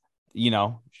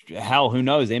hell, who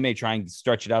knows? They may try and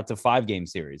stretch it out to 5-game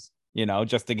series,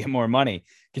 just to get more money.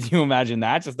 Can you imagine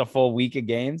that? Just a full week of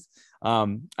games.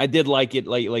 I did like it.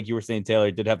 Like you were saying, Taylor,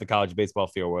 it did have the college baseball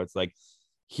feel where it's like,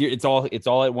 here, it's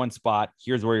all at one spot.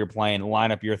 Here's where you're playing.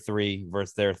 Line up your 3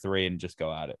 versus their 3 and just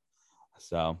go at it.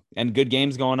 So, and good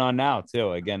games going on now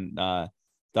too. Again,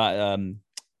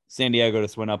 San Diego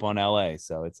just went up on LA.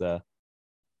 So it's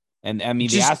And I mean,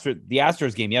 the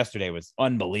Astros game yesterday was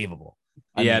unbelievable.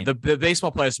 I mean, the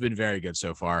baseball players have been very good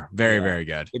so far. Very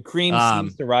good. The cream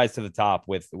seems to rise to the top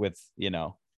with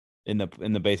in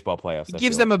the baseball playoffs. It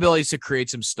gives them abilities to create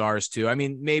some stars too. I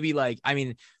mean, maybe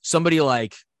somebody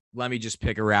like, let me just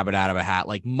pick a rabbit out of a hat,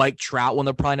 like Mike Trout, when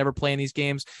they'll probably never play in these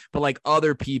games, but like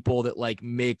other people that like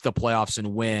make the playoffs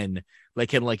and win, like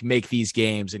can like make these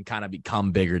games and kind of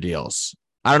become bigger deals.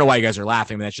 I don't know why you guys are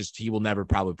laughing, but that's just, he will never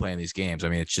probably play in these games. I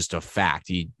mean, it's just a fact.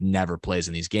 He never plays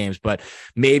in these games, but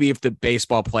maybe if the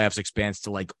baseball playoffs expands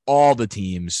to like all the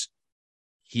teams,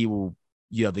 he will,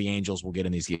 the Angels will get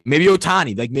in these games. Maybe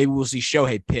Ohtani, like maybe we'll see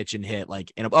Shohei pitch and hit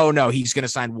like, oh no, he's going to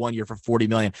sign 1 year for $40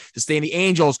 million to stay in the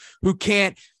Angels, who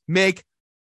can't make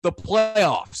the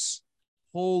playoffs.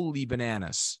 Holy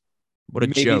bananas. What a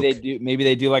joke. Maybe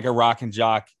they do like a rock and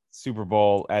jock Super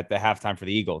Bowl at the halftime for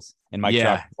the Eagles, and Mike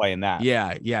Trout playing that.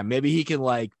 Yeah. Maybe he can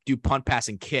like do punt, pass,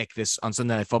 and kick this on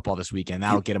Sunday Night Football this weekend.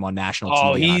 That'll get him on national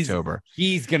TV in October.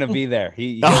 He's gonna be there.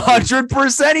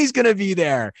 100% he's gonna be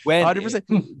there.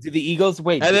 100%. Do the Eagles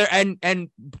wait? And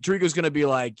Tirico's gonna be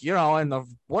like,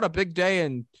 what a big day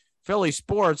in Philly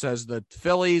sports as the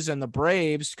Phillies and the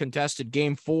Braves contested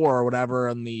Game 4 or whatever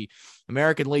in the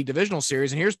American League Divisional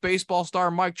Series, and here's baseball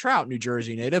star Mike Trout, New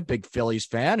Jersey native, big Phillies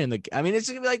fan. And it's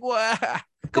gonna be like, what?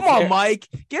 Come on, Mike,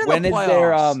 get in the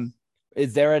playoffs.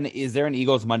 Is there an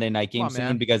Eagles Monday night game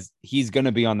soon? Because he's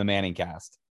gonna be on the Manning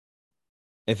cast.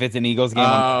 If it's an Eagles game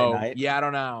on Monday night, I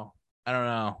don't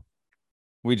know.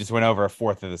 We just went over a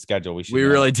fourth of the schedule. We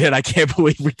really did. I can't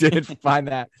believe we didn't find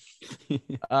that.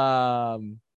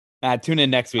 Tune in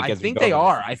next week. I think they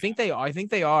are. I think they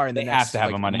are. And they have to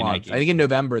have a Monday night game. I think in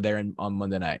November they're on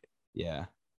Monday night. Yeah.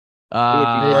 They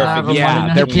have a Monday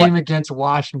night game against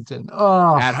Washington.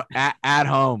 Oh, at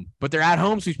home, but they're at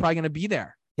home, so he's probably going to be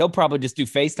there. He'll probably just do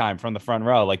FaceTime from the front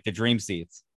row, like the dream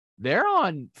seats. They're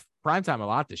on primetime a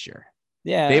lot this year.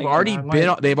 Yeah, they've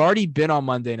already been on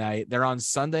Monday night. They're on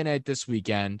Sunday night this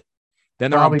weekend. Then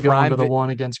they're probably on Prime going to the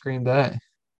one against Green Bay.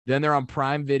 Then they're on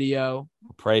Prime Video.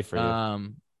 I'll pray for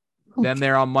you. Then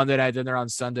they're on Monday night. Then they're on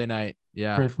Sunday night.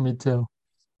 Yeah. Pray for me too.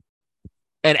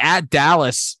 And at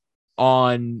Dallas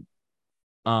on,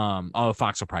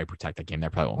 Fox will probably protect that game. They're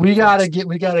probably won't.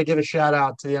 We gotta give a shout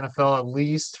out to the NFL at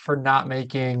least for not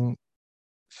making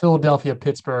Philadelphia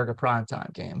Pittsburgh a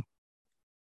primetime game,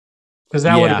 because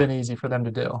that would have been easy for them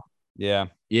to do. Yeah.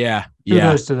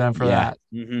 Kudos to them for that.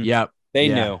 Mm-hmm. Yep. They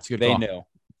knew. They knew.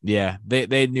 Yeah.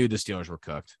 They knew the Steelers were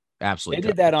cooked. Absolutely. They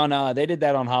did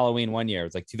that on Halloween one year. It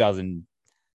was like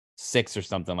 2006 or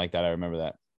something like that. I remember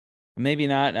that. Maybe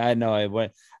not. I know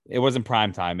it wasn't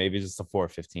prime time. Maybe it was just a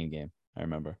 4:15 game. I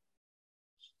remember.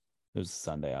 It was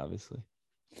Sunday, obviously.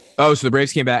 Oh, so the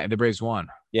Braves came back. The Braves won.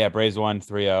 Yeah, Braves won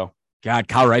 3-0. God,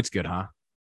 Kyle Wright's good, huh?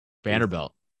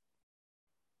 Vanderbilt.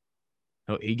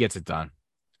 Oh, he gets it done.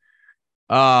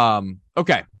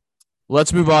 Okay.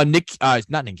 Let's move on.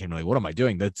 Not Nick Kimberly. What am I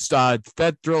doing? The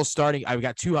Fed thrill starting. I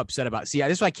got too upset about. See,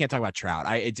 this is why I can't talk about Trout.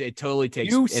 It totally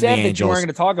takes. You said that you weren't going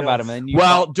to talk about him, and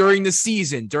during the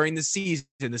season,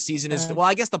 the season is. Well,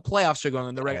 I guess the playoffs are going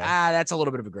on the regular. That's a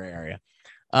little bit of a gray area.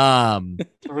 The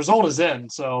result is in.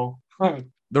 So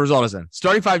the result is in.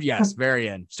 Starting five, yes, very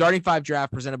in. Starting five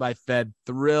draft presented by Fed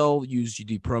Thrill. Use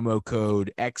the promo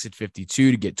code EXIT52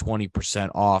 to get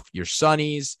 20% off your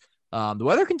Sunnies. The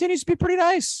weather continues to be pretty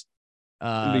nice.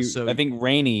 So I think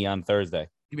rainy on Thursday.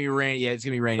 It's gonna be rainy. Yeah, it's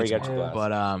gonna be rainy tomorrow.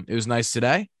 But it was nice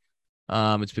today.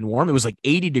 It's been warm. It was like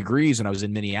 80 degrees when I was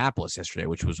in Minneapolis yesterday,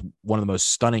 which was one of the most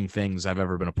stunning things I've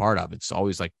ever been a part of. It's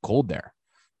always like cold there.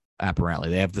 Apparently,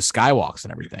 they have the skywalks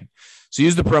and everything. So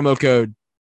use the promo code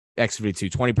X52,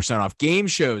 20% off. Game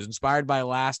shows inspired by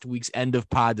last week's end of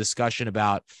pod discussion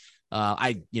about.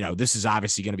 This is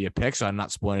obviously going to be a pick, so I'm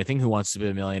not spoiling anything. Who Wants to Be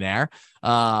a Millionaire?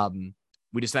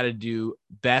 We decided to do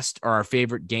best or our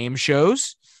favorite game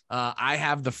shows. I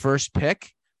have the first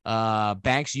pick.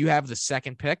 Banks, you have the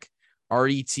second pick.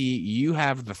 RET, you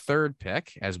have the third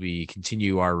pick as we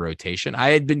continue our rotation. I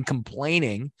had been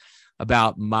complaining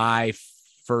about my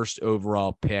first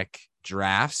overall pick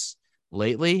drafts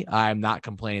lately. I'm not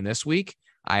complaining this week.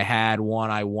 I had one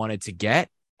I wanted to get,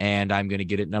 and I'm going to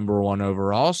get it number one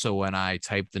overall. So when I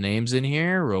type the names in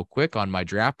here real quick on my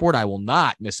draft board, I will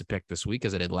not miss a pick this week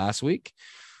as I did last week.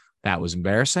 That was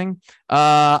embarrassing.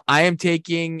 I am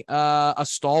taking a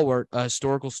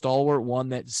historical stalwart, one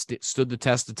that stood the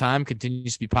test of time,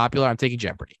 continues to be popular. I'm taking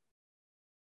Jeopardy.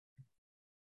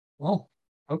 Oh,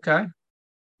 okay.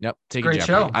 Yep, taking Great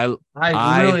Jeopardy. Show.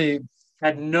 I really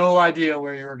had no idea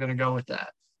where you were going to go with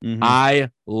that. Mm-hmm. I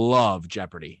love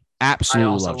Jeopardy.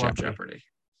 Absolutely love Jeopardy.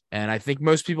 And I think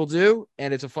most people do.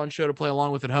 And it's a fun show to play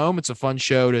along with at home. It's a fun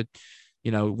show to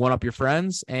one up your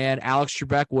friends. And Alex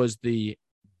Trebek was the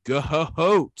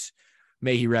goat.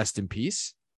 May he rest in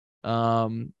peace.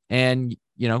 And Ken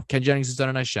Jennings has done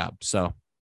a nice job. So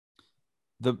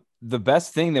the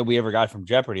best thing that we ever got from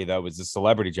Jeopardy though was the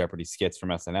Celebrity Jeopardy skits from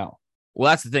SNL. Well,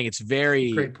 that's the thing. It's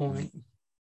very Great point.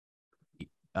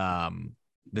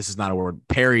 This is not a word.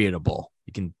 Parodiable.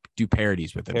 You can do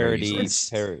parodies with it.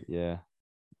 Parodies. Yeah.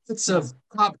 It's a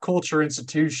pop culture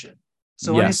institution.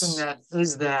 So anything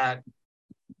that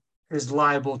is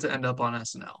liable to end up on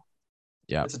SNL.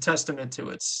 Yeah. It's a testament to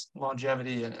its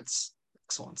longevity and its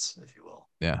excellence, if you will.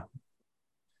 Yeah.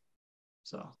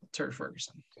 So Turd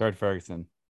Ferguson. Turd Ferguson.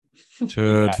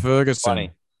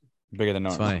 Funny. Bigger than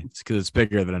normal. It's funny. It's because it's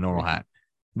bigger than a normal hat.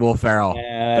 Will Ferrell.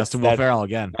 Best of Will Ferrell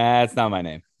again. That's not my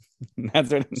name.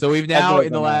 So we've now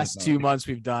in the last 2 months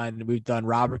we've done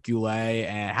Robert Goulet,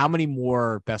 and how many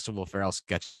more Best of Will Ferrell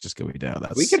sketches could we do?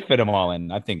 We could fit them all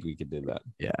in. I think we could do that.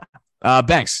 Yeah.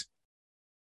 Banks.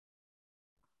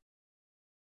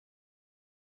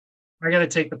 I gotta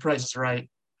take The Price is Right.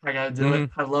 I gotta do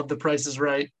it. I love The Price is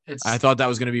Right. I thought that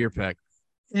was gonna be your pick.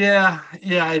 Yeah.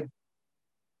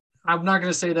 I'm not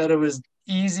gonna say that it was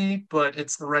easy, but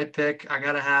it's the right pick. I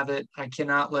gotta have it. I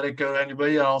cannot let it go to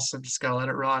anybody else. I'm just gotta let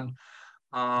it run.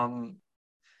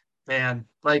 Man,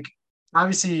 like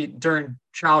obviously during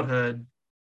childhood,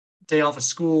 day off of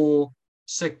school,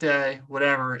 sick day,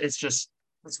 whatever. It's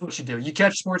what you do. You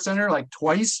catch Sports Center like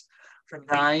twice from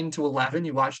 9 to 11.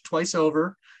 You watch twice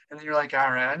over, and then you're like,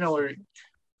 all right, I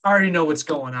already know what's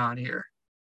going on here.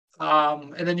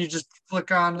 And then you just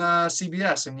flick on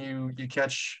CBS and you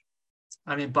catch.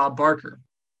 Bob Barker.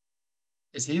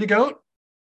 Is he the GOAT?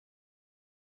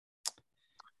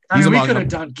 We could have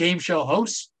done game show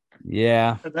hosts.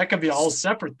 Yeah. That could be a whole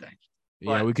separate thing.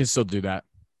 Yeah, we can still do that.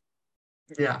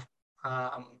 Yeah.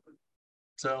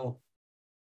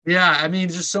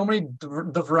 Just so many,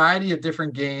 the variety of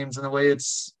different games and the way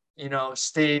it's,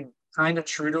 stayed kind of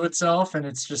true to itself and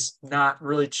it's just not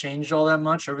really changed all that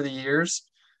much over the years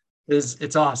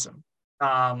it's awesome.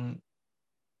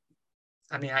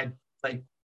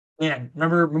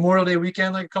 Remember Memorial Day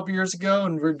weekend like a couple years ago,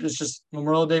 and it's just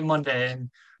Memorial Day Monday, and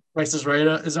Price is Right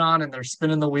is on, and they're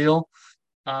spinning the wheel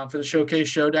for the Showcase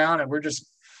Showdown, and we're just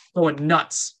going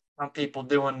nuts on people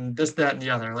doing this, that, and the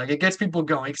other. Like it gets people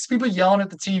going. It's people yelling at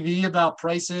the TV about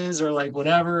prices or like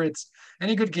whatever. It's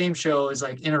any good game show is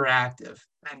like interactive,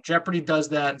 and Jeopardy does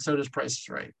that, and so does Price is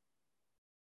Right.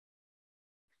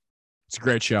 It's a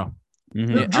great show.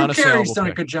 Drew Carey's done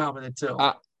a good job with it too.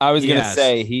 I was gonna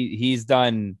say he's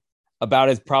done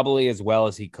about probably as well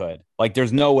as he could. Like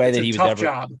there's no way that he was ever.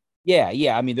 Job.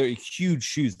 Yeah. They're huge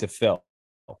shoes to fill.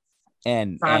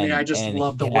 I just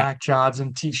love the whack jobs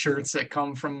and T-shirts that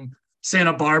come from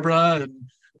Santa Barbara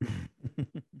and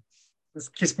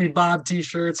Kiss Me Bob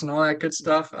T-shirts and all that good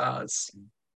stuff. It's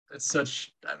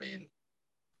such.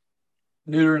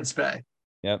 Neuter and spay.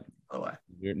 Yep. By the way,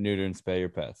 neuter and spay your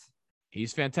pets.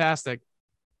 He's fantastic.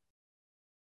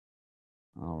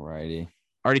 All righty.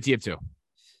 RDTF 2.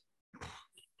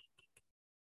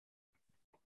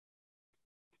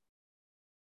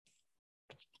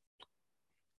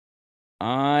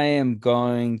 I'm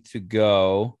going to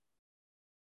go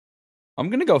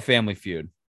Family Feud.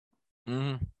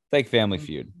 Take Family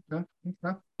Feud. Okay.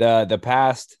 The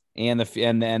past and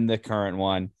the current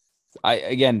one.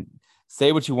 Again,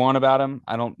 say what you want about him.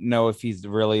 I don't know if he's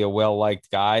really a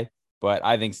well-liked guy, but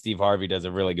I think Steve Harvey does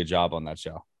a really good job on that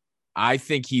show. I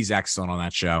think he's excellent on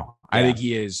that show. Yeah. I think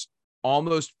he is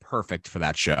almost perfect for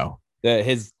that show.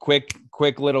 His quick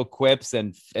little quips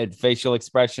and facial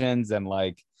expressions and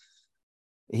like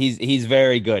he's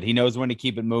very good. He knows when to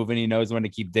keep it moving. He knows when to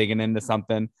keep digging into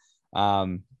something.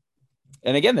 And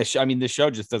again, the show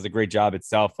just does a great job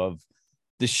itself of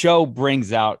the show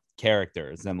brings out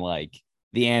characters and like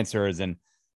the answers. And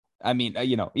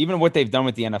even what they've done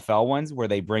with the NFL ones where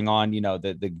they bring on,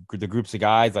 the groups of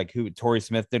guys like Torrey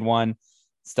Smith did one.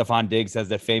 Stephon Diggs has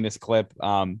that famous clip.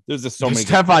 There's just so many.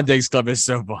 Stephon Diggs clip is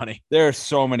so funny. There are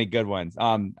so many good ones.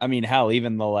 Hell,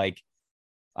 even the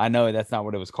I know that's not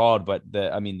what it was called, but the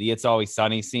It's Always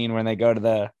Sunny scene when they go to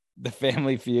the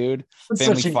Family Feud,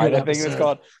 Family Fight, I think it was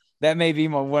called. That may be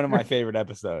one of my favorite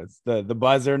episodes. The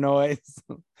buzzer noise,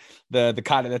 that's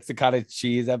the cottage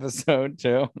cheese episode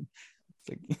too.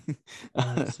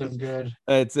 It's so good.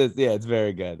 It's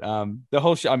very good. The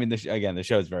whole show. The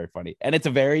show is very funny, and it's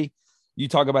you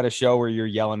talk about a show where you're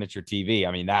yelling at your TV.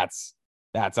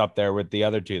 That's up there with the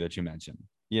other two that you mentioned.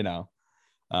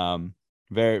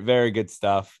 Very, very good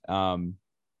stuff. And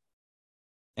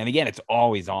again, it's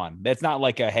always on. That's not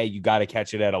like hey, you got to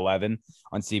catch it at 11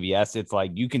 on CBS. It's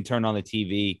like you can turn on the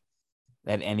TV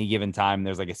at any given time,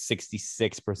 there's like a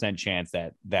 66% chance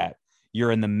that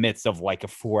you're in the midst of like a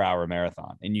 4-hour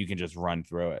marathon and you can just run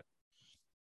through it.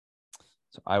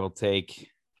 So I will take.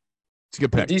 It's a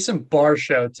good A pick. decent bar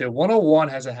show too. 101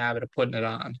 has a habit of putting it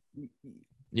on.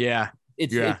 Yeah.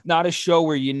 It's not a show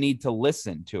where you need to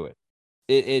listen to it.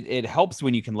 It helps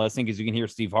when you can listen because you can hear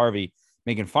Steve Harvey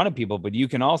making fun of people, but you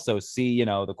can also see,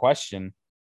 the question.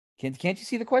 Can't you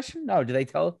see the question? No, do they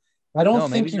tell? I don't No,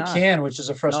 think maybe you not. can, which is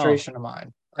a frustration of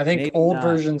mine. I think Maybe old not.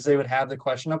 versions, they would have the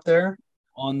question up there,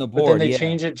 On the but then board. they Yeah.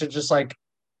 change it to just like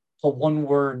a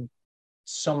one-word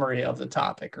summary of the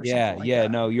topic or something like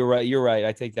that. No, you're right. You're right.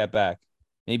 I take that back.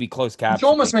 Maybe closed Which captioning.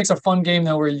 almost makes a fun game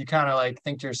though, where you kind of like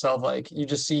think to yourself, like you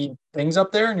just see things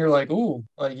up there and you're like, ooh,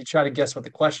 like you try to guess what the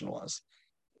question was.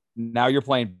 Now you're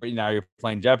playing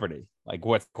Jeopardy. Like,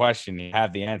 what's the question? You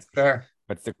have the answer. Fair.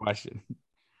 What's the question?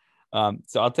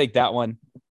 So I'll take that one.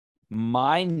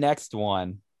 My next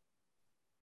one.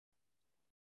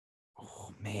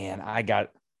 Oh man,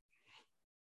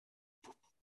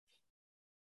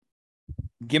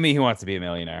 give me Who Wants to Be a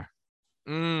Millionaire.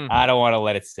 I don't want to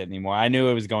let it sit anymore. I knew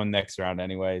it was going next round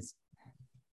anyways.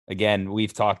 Again,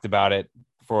 we've talked about it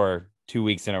for 2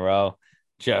 weeks in a row.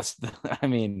 Taylor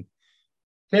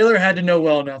had to know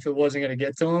well enough it wasn't going to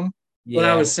get to him. Yeah. But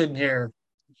I was sitting here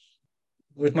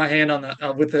with my hand on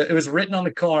it was written on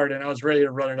the card and I was ready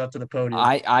to run it up to the podium.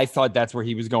 I thought that's where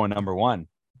he was going number one.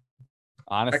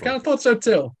 Honestly. I kind of thought so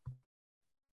too.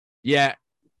 Yeah.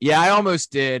 Yeah, I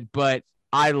almost did, but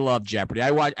I love Jeopardy.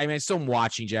 I'm still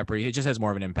watching Jeopardy. It just has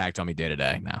more of an impact on me day to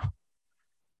day now.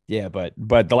 Yeah, but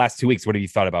the last 2 weeks, what have you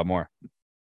thought about more?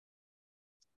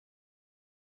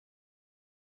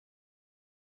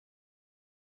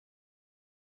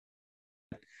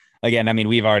 Again,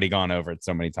 we've already gone over it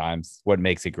so many times. What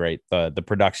makes it great? The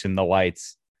production, the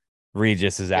lights,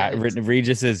 Regis's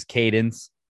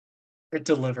cadence. It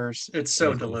delivers. It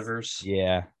delivers.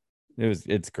 Yeah,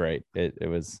 it's great. It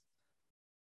was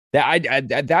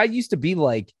that used to be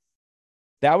like,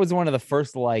 that was one of the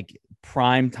first like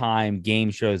prime time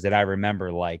game shows that I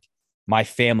remember, like my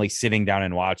family sitting down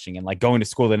and watching and like going to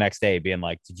school the next day being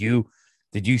like, did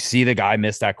you see the guy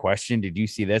miss that question? Did you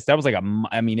see this? That was like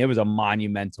it was a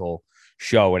monumental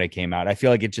show when it came out. I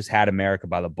feel like it just had America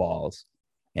by the balls,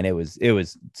 and it was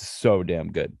so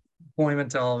damn good.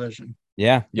 Appointment television.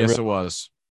 Yeah. Yes, it was.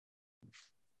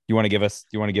 You want to give us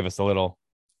a little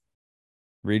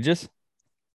Regis?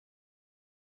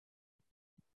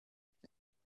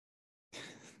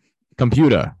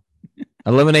 Computer,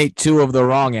 eliminate 2 of the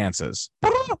wrong answers.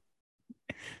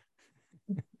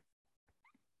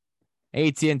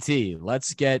 AT&T,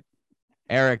 let's get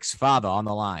Eric's father on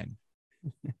the line.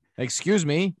 Excuse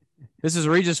me, this is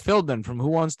Regis Philbin from Who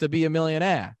Wants to Be a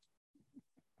Millionaire.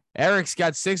 Eric's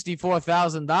got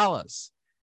 $64,000,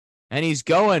 and he's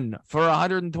going for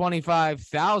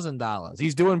 $125,000.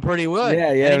 He's doing pretty good.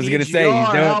 Yeah. I was gonna say he's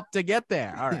doing help to get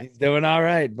there. All right, he's doing all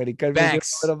right, but he could be a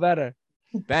little better.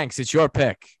 Banks, it's your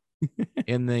pick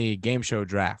in the game show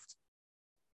draft.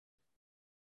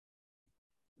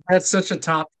 That's such a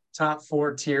top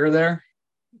 4 tier there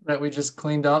that we just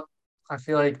cleaned up. I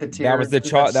feel like the tier that was the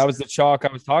chalk. That was the chalk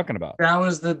I was talking about. That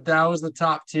was the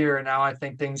top tier, and now I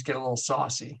think things get a little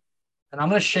saucy. And I'm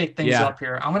gonna shake things up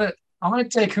here. I'm gonna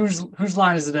take whose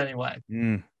line is it anyway?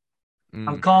 I'm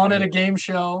calling it a game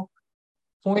show.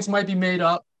 Points might be made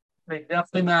up. They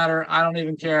definitely matter. I don't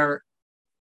even care.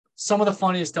 Some of the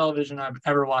funniest television I've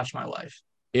ever watched in my life.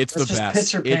 It's the best.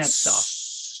 Piss your pants it's stuff.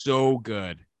 So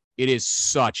good. It is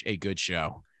such a good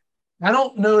show. I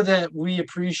don't know that we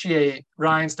appreciate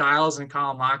Ryan Stiles and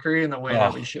Colin Mockery in the way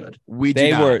that we should.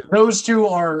 Those 2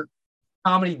 are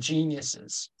comedy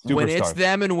geniuses. Superstars. When it's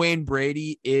them and Wayne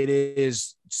Brady, it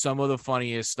is some of the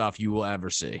funniest stuff you will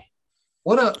ever see.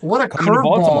 What a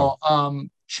curveball.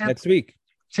 Next week.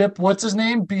 Chip, what's his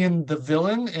name? Being the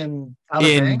villain in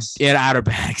Outer Banks? In Outer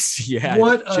Banks, yeah.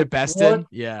 Chip Beston,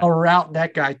 yeah. A route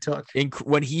that guy took.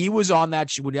 When he was on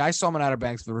that, when I saw him in Outer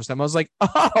Banks for the first time, I was like,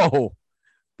 oh,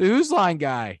 the Who's Line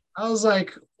guy. I was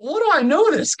like, what do I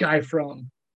know this guy from?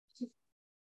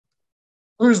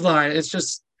 Who's Line? It's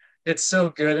so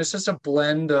good. It's just a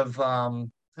blend of,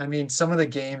 some of the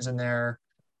games in there,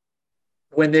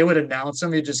 when they would announce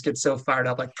them, you just get so fired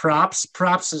up. Like props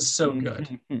is so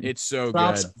good. It's so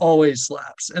props good. Always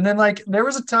slaps. And then like there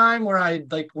was a time where I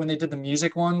like when they did the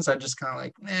music ones, I just kind of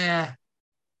like,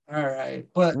 all right.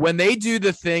 But when they do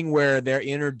the thing where they're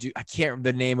introduced, I can't.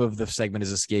 The name of the segment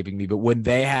is escaping me. But when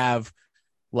they have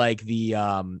like the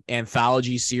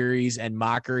anthology series and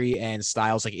Mockery and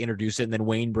Styles like introduce it, and then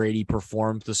Wayne Brady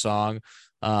performed the song,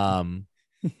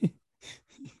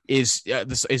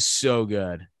 this is so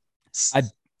good.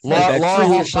 Laura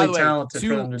Hall, by the way, talented for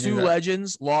them to do two that.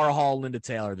 legends, Laura Hall, Linda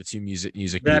Taylor, the two music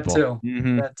That people. too.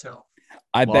 Mhm. That too.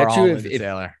 I Laura bet Hall, you Linda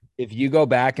Taylor. if you go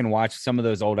back and watch some of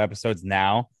those old episodes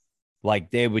now, like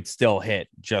they would still hit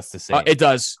just the same. It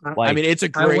does. Like, I mean, it's a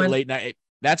great late night.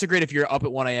 That's a great if you're up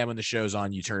at 1 a.m. when the show's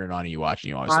on, you turn it on and you watch and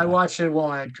you always. I watched it while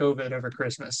I had COVID over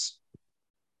Christmas.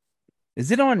 Is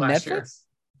it on last Netflix?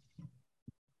 year.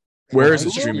 Where is It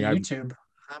it might be streaming? YouTube.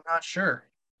 I'm not sure.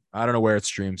 I don't know where it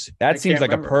streams. That I seems can't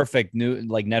like remember. a perfect new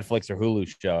like Netflix or Hulu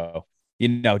show. You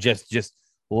know, just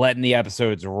letting the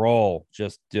episodes roll.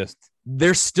 Just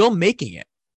They're still making it.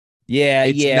 yeah,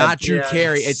 It's yeah. not Drew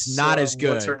Carey. It's not as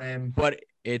good. What's her name? But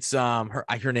it's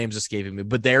her name's escaping me.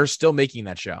 But they're still making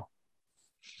that show.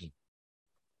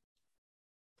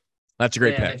 That's a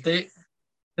great pick.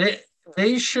 If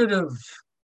they should have.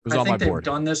 It was I on my think they've board.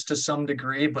 done this to some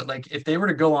degree, but like if they were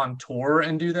to go on tour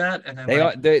and do that, and then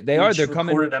they're each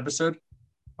coming. recorded episode.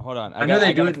 Hold on, I know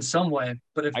they do it in some way,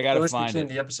 but if I gotta those find between it.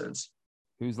 the episodes,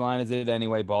 Whose line is it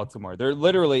anyway? Baltimore. They're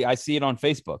literally. I see it on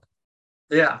Facebook.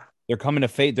 yeah, They're coming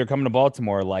to They're coming to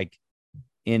Baltimore like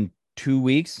in 2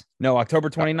 weeks. No, October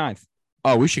 29th.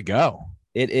 Oh, we should go.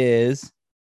 It is.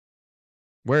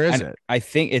 Where is it? I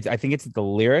think it's at the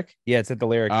Lyric. Yeah, it's at the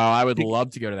Lyric. Oh, I would love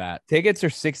to go to that. Tickets are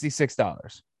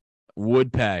 $66.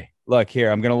 Would pay. Look here.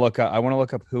 I'm gonna look up. I want to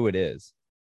look up who it is.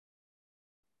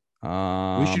 We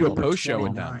should do a post show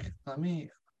with them. 29. Let me.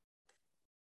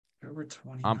 October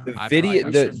 29. The I video,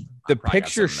 probably the probably got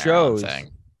picture something there, I'm shows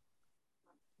saying.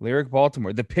 Lyric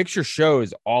Baltimore. The picture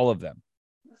shows all of them.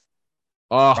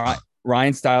 Oh,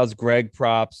 Ryan Stiles, Greg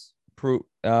Props, blah,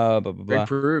 blah, blah. Greg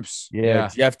Proops. Yeah,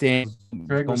 Jeff Daniels,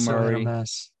 Greg was so in a Murray.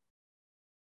 mess.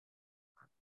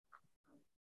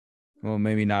 Well,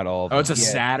 maybe not all of Oh, them. it's a Yeah,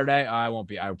 Saturday. I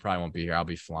probably won't be here. I'll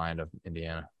be flying to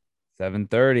Indiana.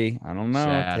 7:30. I don't know.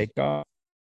 Sad. Take off.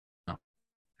 No.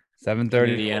 7:30.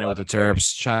 Indiana with the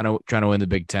Terps trying to win the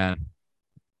Big Ten.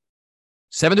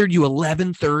 7:30 to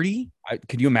 11:30.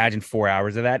 Could you imagine 4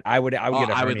 hours of that? I would get a I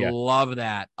would hernia. love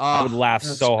that. Oh, I would laugh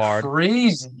That's so hard.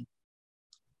 Crazy. Do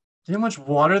you know how much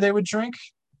water they would drink?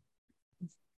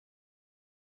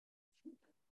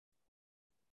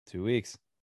 2 weeks.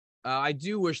 I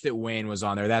do wish that Wayne was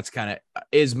on there. That's kind of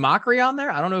is Mockery on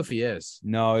there? I don't know if he is.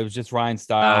 No, it was just Ryan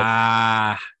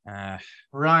Stiles.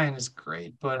 Ryan is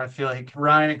great, but I feel like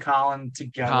Ryan and Colin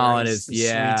together Colin is is- the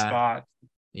yeah. sweet spot.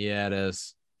 Yeah, it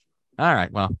is. All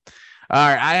right. Well, all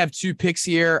right. I have 2 picks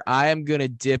here. I am gonna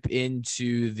dip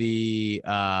into the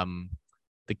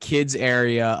kids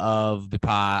area of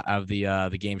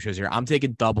the game shows here. I'm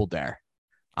taking Double Dare.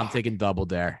 I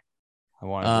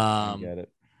wanted to get it.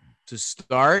 To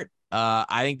start,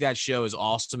 I think that show is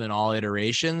awesome in all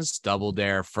iterations. Double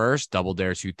Dare first, Double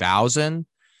Dare 2000.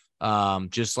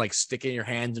 Just like sticking your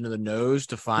hands into the nose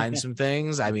to find some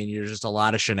things. I mean, there's just a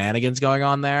lot of shenanigans going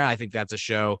on there. I think that's a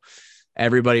show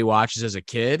everybody watches as a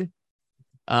kid.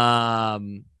 So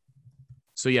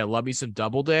yeah, love me some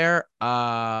Double Dare.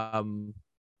 I'm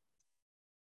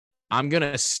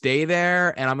gonna stay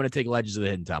there and I'm gonna take Legends of the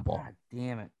Hidden Temple. God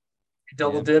damn it.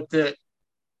 Double dipped it.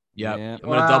 Yep. Yeah. I'm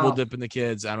gonna Wow. double dip in the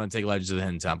kids. I'm gonna take Legends of the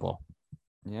Hidden Temple.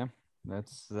 Yeah.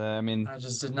 That's I mean, I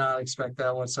just did not expect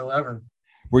that whatsoever.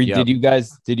 Yep.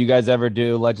 did you guys ever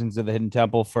do Legends of the Hidden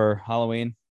Temple for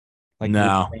Halloween?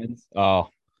 No. with friends? Oh,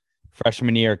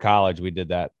 freshman year of college, we did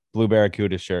that. Blue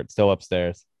Barracuda shirt still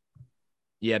upstairs.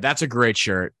 Yeah, that's a great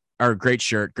shirt. Great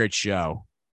show.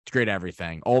 It's great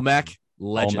everything. Olmec,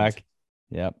 legend. Olmec.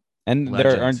 Yep. And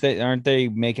Legend. aren't they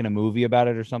making a movie about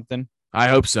it or something? I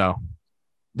hope so.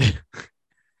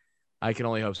 I can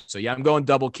only hope so. Yeah, I'm going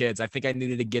double kids. I think I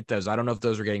needed to get those. I don't know if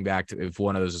those were getting back to if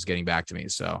one of those is getting back to me.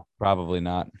 So Probably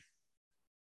not.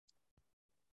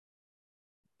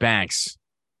 Banks.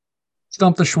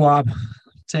 Stump the Schwab.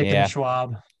 Taking Yeah.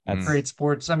 Schwab. That's Great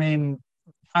sports. I mean,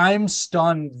 I'm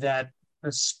stunned that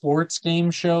a sports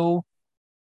game show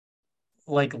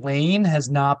like Lane has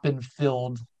not been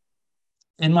filled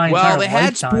in my entire Well, they had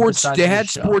lifetime sports. besides They this had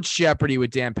show. Sports Jeopardy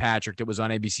with Dan Patrick that was on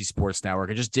ABC Sports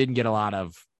Network. It just didn't get a lot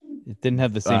of it didn't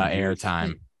have the same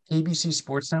airtime. ABC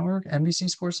Sports Network, NBC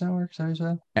Sports Network. Is that what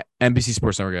you said? NBC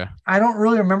Sports Network yeah. I don't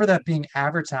really remember that being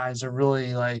advertised or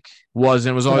really like was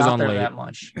always put out on there late. that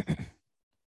much.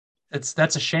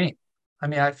 That's a shame. I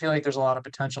mean, I feel like there's a lot of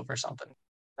potential for something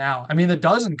now. I mean, the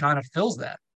dozen kind of fills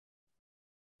that.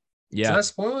 Yeah, Is that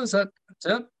spoil? Is that a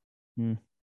tip?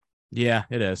 yeah,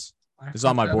 it is. I It's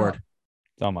on my fucked that board. up.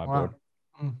 It's on my Wow.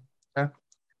 board. Okay.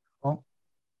 Well,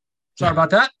 sorry about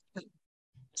that.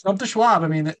 Stump the Schwab. I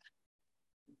mean,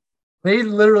 they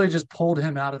literally just pulled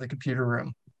him out of the computer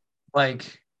room.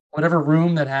 Like, whatever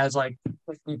room that has like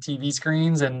 50 TV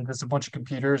screens and there's a bunch of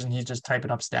computers and he's just typing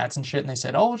up stats and shit. And they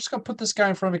said, "Oh, we're just gonna put this guy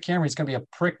in front of a camera. He's gonna be a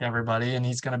prick to everybody, and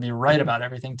he's gonna be right about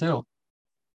everything too."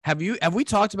 Have we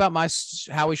talked about my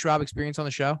Howie Schwab experience on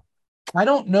the show? I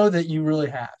don't know that you really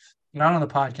have, not on the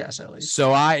podcast at least.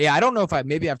 So I don't know if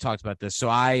I've talked about this.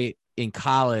 So in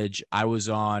college, I was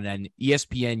on an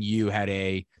ESPNU had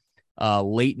a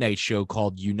late night show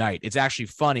called Unite. It's actually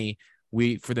funny.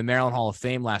 For the Maryland Hall of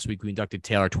Fame last week, we inducted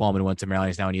Taylor Twellman, went to Maryland.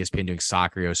 He's now on ESPN doing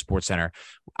Soccer, Sports Center.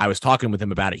 I was talking with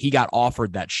him about it. He got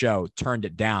offered that show, turned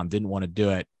it down, didn't want to do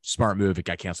it. Smart move. It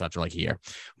got canceled after like a year.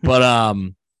 But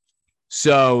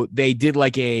so they did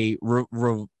like they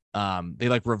revived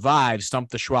Stump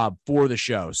the Schwab for the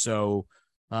show. So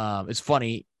it's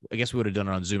funny. I guess we would have done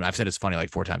it on Zoom. I've said it's funny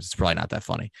like 4 times. It's probably not that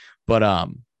funny. But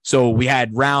so we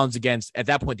had rounds against, at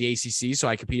that point, the ACC. So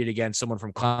I competed against someone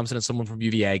from Clemson and someone from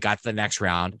UVA, got to the next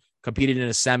round, competed in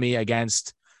a semi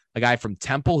against a guy from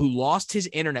Temple who lost his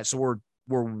internet. So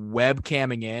we're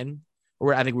webcamming in,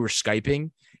 or I think we were Skyping,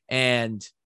 and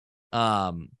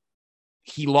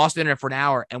he lost internet for an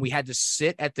hour, and we had to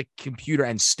sit at the computer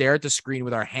and stare at the screen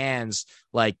with our hands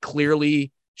like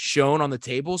clearly shown on the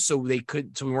table so we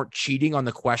weren't cheating on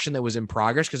the question that was in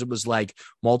progress, because it was like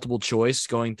multiple choice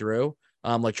going through.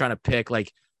 Like trying to pick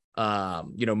like,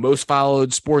 most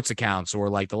followed sports accounts or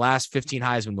like the last 15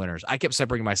 Heisman winners. I kept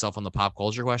separating myself on the pop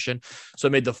culture question. So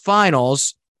I made the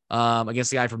finals against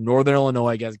the guy from Northern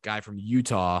Illinois, against a guy from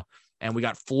Utah, and we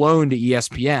got flown to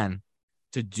ESPN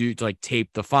to like tape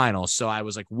the finals. So I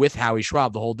was like with Howie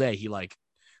Schwab the whole day. He like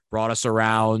brought us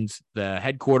around the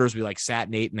headquarters. We like sat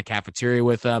and ate in the cafeteria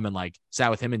with him and like sat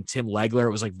with him and Tim Legler.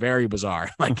 It was like very bizarre.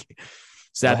 Like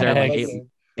sat there and like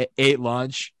ate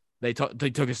lunch. They took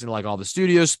us into like all the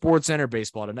studios, Sports Center,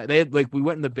 Baseball Tonight. We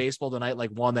went in the Baseball Tonight, like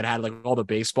one that had like all the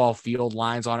baseball field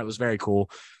lines on it. It was very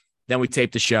cool. Then we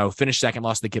taped the show, finished second,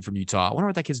 lost to the kid from Utah. I wonder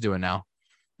what that kid's doing now.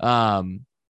 And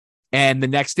the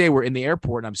next day we're in the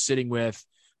airport and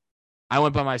I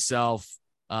went by myself.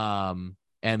 And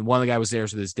one of the guys was there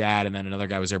with his dad, and then another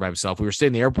guy was there by himself. We were sitting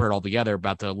in the airport all together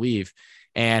about to leave,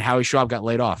 and Howie Schwab got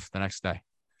laid off the next day.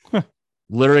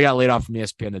 Literally got laid off from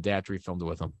ESPN the day after we filmed it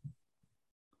with him.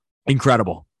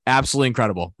 Incredible. Absolutely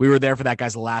incredible. We were there for that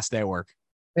guy's last day of work.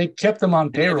 They kept them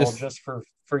on payroll just for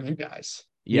you guys.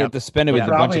 You have to spend it with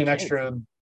probably an extra.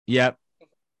 Yep.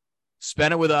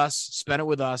 Spent it with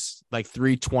us, like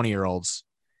 3 20-year-olds,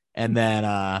 and then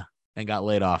and got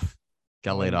laid off.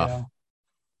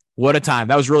 What a time.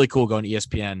 That was really cool going to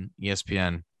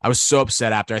ESPN. I was so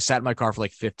upset after. I sat in my car for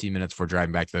like 15 minutes before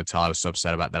driving back to the hotel. I was so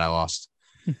upset about that. I lost.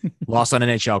 Lost on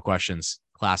NHL questions.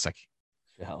 Classic.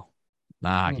 Hell.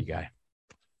 Hockey guy.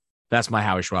 That's my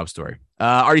Howie Schwab story.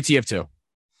 RDTF 2.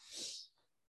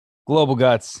 Global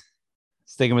Guts.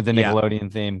 Sticking with the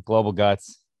Nickelodeon theme. Global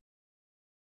Guts.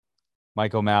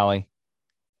 Mike O'Malley.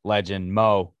 Legend.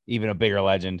 Mo. Even a bigger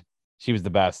legend. She was the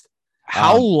best.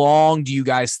 How long do you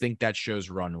guys think that show's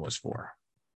run was for?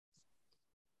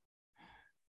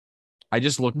 I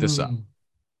just looked this up.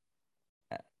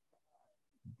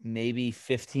 Maybe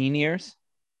 15 years?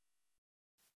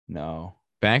 No.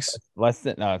 Banks? It's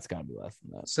got to be less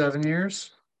than that. 7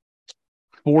 years?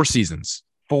 4 seasons.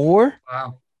 4?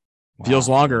 Wow. Feels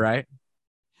longer, right?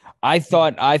 I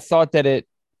thought that it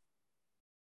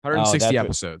 160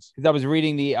 episodes. Because I was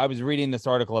reading this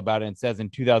article about it, and it says in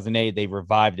 2008 they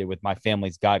revived it with My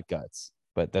Family's Got Guts,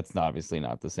 but that's obviously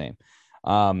not the same.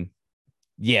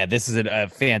 This is a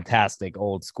fantastic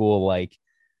old school like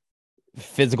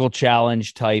physical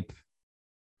challenge type.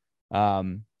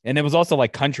 And it was also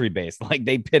like country based, like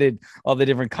they pitted all the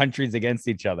different countries against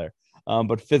each other.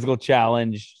 But physical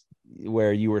challenge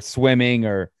where you were swimming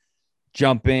or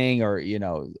jumping or,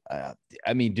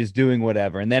 just doing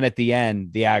whatever. And then at the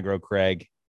end, the Aggro Craig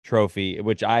trophy,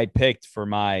 which I picked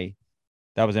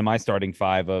that was in my starting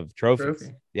 5 of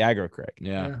trophies. The Aggro Craig.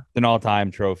 Yeah. It's an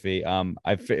all-time trophy.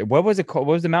 What was it called?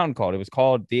 What was the mountain called? It was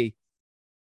called the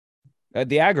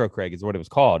Aggro Craig is what it was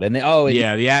called. And then,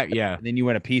 and then you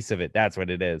win a piece of it. That's what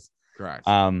it is. Correct.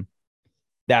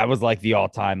 That was like the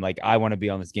all-time, like I want to be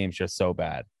on this game show so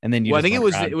bad. And then I think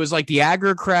it was like the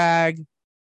Aggro Crag.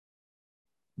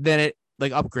 Then it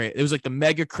like upgrade. It was like the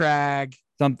Mega Crag.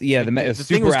 The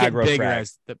thing was getting bigger Crag.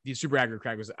 as the Super Aggro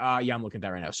Crag was. I'm looking at that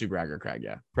right now. Super Aggro Crag.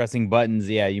 Yeah. Pressing buttons.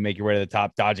 Yeah. You make your way to the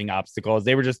top, dodging obstacles.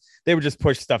 They were just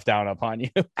push stuff down upon you.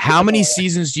 How many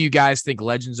seasons do you guys think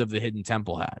Legends of the Hidden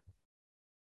Temple had?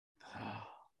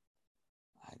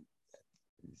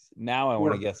 Now I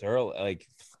want to guess early, like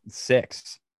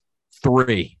 6.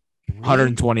 3.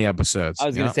 120 episodes. I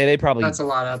was going to say they probably. That's a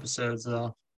lot of episodes,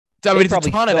 though. I mean, it's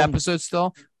a ton of episodes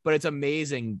still, but it's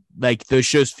amazing. Like those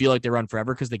shows feel like they run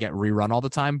forever because they get rerun all the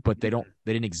time, but they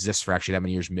didn't exist for actually that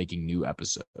many years making new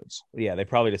episodes. Yeah, they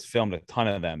probably just filmed a ton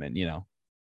of them, and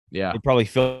Yeah, they probably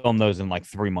filmed those in like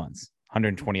 3 months,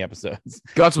 120 episodes.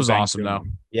 Guts was awesome though.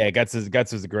 Yeah, Guts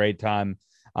was a great time.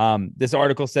 This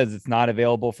article says it's not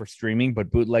available for streaming,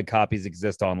 but bootleg copies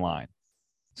exist online.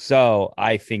 So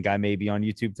I think I may be on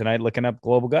YouTube tonight looking up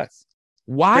Global Guts.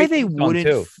 Why they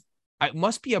wouldn't? It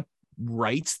must be a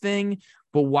rights thing,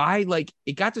 but why? Like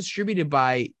it got distributed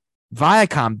by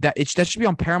Viacom. That should be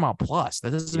on Paramount Plus.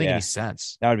 That doesn't make any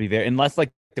sense. That would be very unless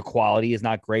like the quality is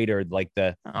not great or like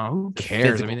who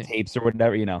cares? Tapes or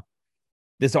whatever.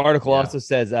 This article also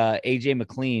says AJ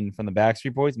McLean from the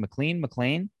Backstreet Boys. McLean,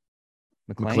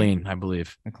 I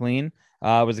believe. McLean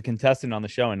was a contestant on the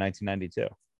show in 1992.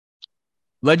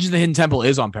 Legends of the Hidden Temple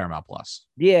is on Paramount Plus.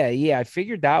 Yeah. I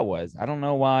figured that was. I don't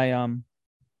know why. I don't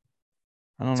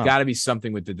know. It's got to be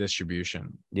something with the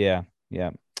distribution. Yeah.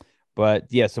 But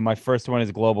yeah, so my first one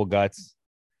is Global Guts.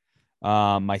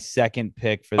 My second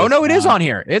pick for this. Oh no, it is on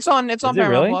here. It's on Paramount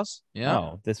really? Plus. Yeah.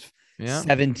 Oh, this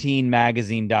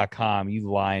 17magazine.com.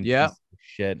 You lying. Yeah.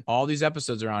 Shit. All these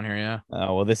episodes are on here. Yeah.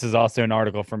 Oh, well, this is also an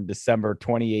article from December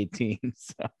 2018.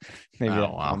 So maybe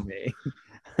that's on me.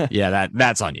 Yeah,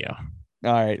 that's on you.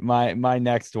 All right. My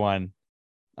next one.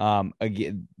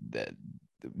 Again,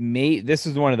 this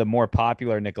is one of the more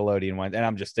popular Nickelodeon ones, and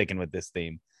I'm just sticking with this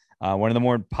theme. One of the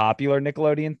more popular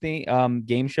Nickelodeon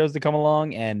game shows to come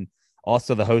along, and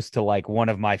also the host to like one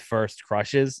of my first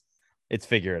crushes. It's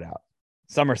Figure It Out.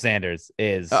 Summer Sanders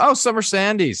is Summer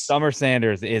Sandys. Summer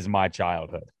Sanders is my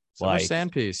childhood. Summer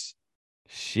Sandpiece.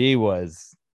 She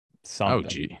was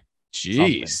something. Oh,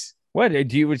 jeez. What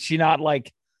was she not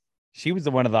like? She was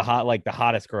one of the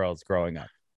hottest girls growing up.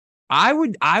 I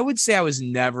would say I was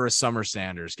never a Summer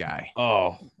Sanders guy.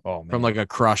 Oh man. From like a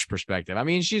crush perspective. I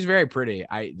mean, she's very pretty.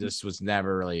 I just was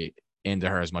never really into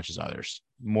her as much as others.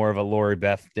 More of a Lori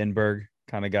Beth Denberg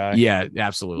kind of guy. Yeah,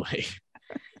 absolutely.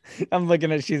 I'm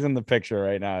looking at she's in the picture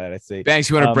right now that I see. Banks,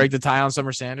 you want to break the tie on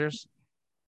Summer Sanders?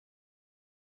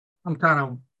 I'm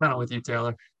kind of with you,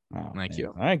 Taylor. Oh, thank you.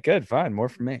 All right, good. Fine. More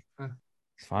for me.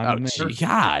 It's fine with me.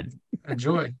 God.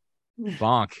 Enjoy.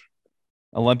 Bonk.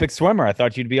 Olympic swimmer. I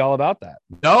thought you'd be all about that.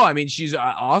 No, I mean, she's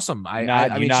awesome.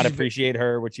 I mean, appreciate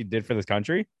her, what she did for this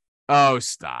country? Oh,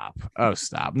 stop.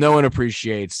 No one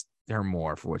appreciates her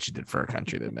more for what she did for her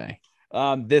country than me.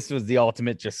 This was the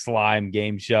ultimate just slime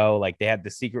game show. Like they had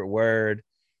the secret word.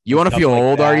 You want to feel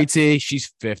old, RDT?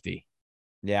 She's 50.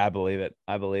 Yeah, I believe it.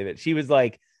 She was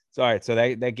like, sorry. So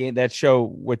that show,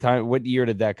 what year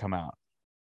did that come out?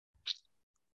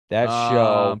 That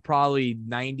show probably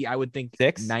 90. I would think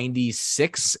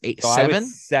 96, 8, so 7.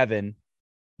 7.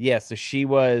 Yeah. So she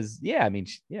was. Yeah. I mean,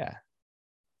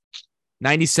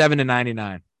 97 to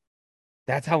 99.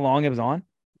 That's how long it was on.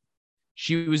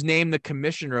 She was named the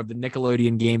commissioner of the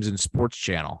Nickelodeon Games and Sports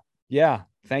Channel. Yeah.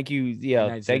 Thank you.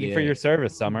 Yeah. Thank you for your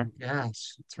service, Summer.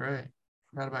 Gas. That's right.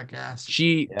 Forgot about Gas.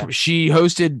 She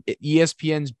hosted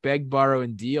ESPN's Beg, Borrow,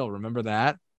 and Deal. Remember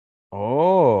that?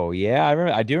 Oh yeah,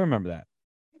 I do remember that.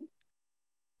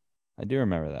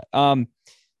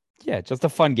 Yeah, just a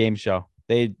fun game show.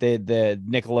 The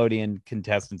Nickelodeon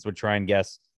contestants would try and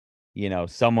guess,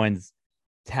 someone's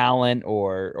talent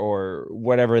or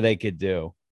whatever they could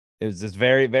do. It was just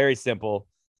very, very simple,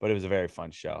 but it was a very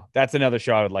fun show. That's another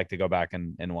show I would like to go back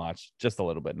and watch just a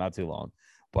little bit, not too long.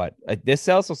 But this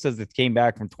also says it came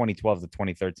back from 2012 to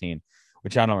 2013,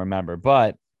 which I don't remember.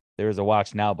 But there is a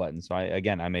watch now button. So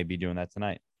I may be doing that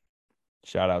tonight.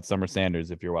 Shout out Summer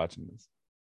Sanders if you're watching this.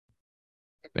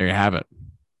 There you have it.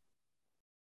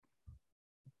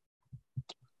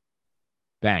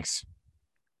 Thanks.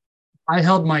 I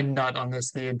held my nut on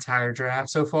this the entire draft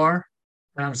so far,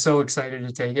 and I'm so excited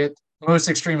to take it. Most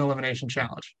Extreme Elimination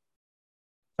Challenge.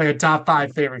 Like a top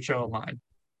 5 favorite show of mine.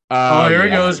 Here he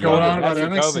goes, going on about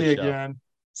MXC again.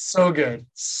 So good.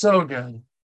 So good.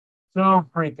 So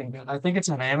freaking good. I think it's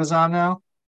on Amazon now.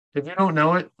 If you don't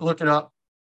know it, look it up.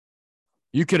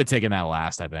 You could have taken that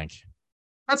last, I think.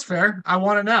 That's fair. I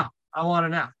want it now.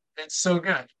 It's so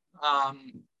good.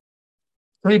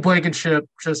 Tony Blankenship,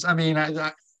 did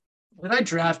I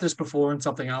draft this before in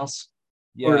something else?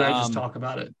 Yeah, or did I just talk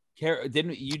about it?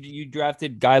 Didn't you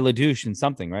drafted Guy LaDouche in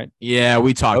something, right? Yeah,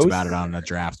 we talked about it on the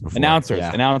draft before.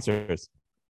 Announcers.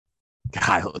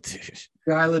 Guy LaDouche.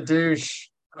 Guy LaDouche.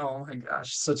 Oh my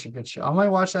gosh, such a good show. I might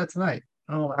watch that tonight.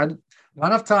 Oh, I not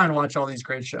enough time to watch all these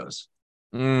great shows.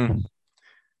 There's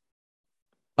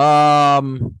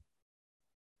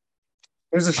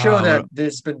a show that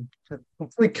there's been a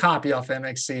complete copy off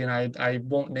MXC, and I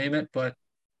won't name it, but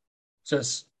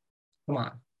just come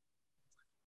on.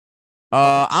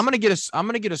 I'm gonna get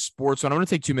a sports one. I'm gonna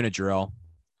take 2-minute drill,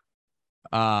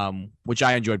 which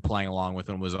I enjoyed playing along with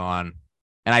when it was on,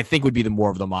 and I think would be the more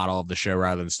of the model of the show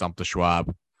rather than Stump the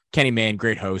Schwab. Kenny Mayne,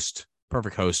 great host,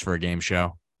 perfect host for a game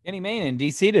show. Kenny Mayne in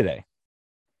DC today.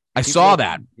 I saw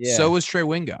that. Yeah. So was Trey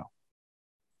Wingo.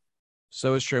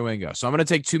 So I'm gonna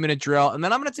take 2-minute drill, and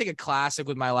then I'm gonna take a classic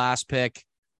with my last pick.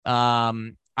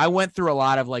 I went through a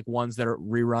lot of like ones that are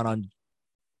rerun on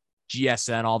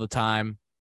GSN all the time.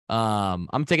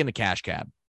 I'm taking the Cash Cab.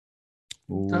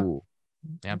 Ooh.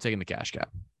 Yeah, I'm taking the Cash Cab.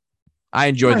 I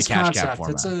enjoyed the Cash Cab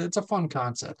format. It's a fun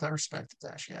concept. I respect the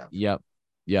Cash Cab. Yep.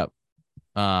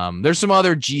 There's some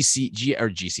other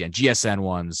GSN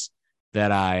ones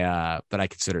that I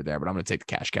considered there, but I'm gonna take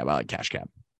the Cash Cab. I like Cash Cab.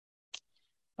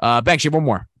 Banks, you have one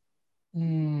more.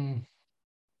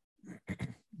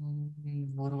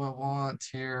 What do I want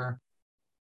here?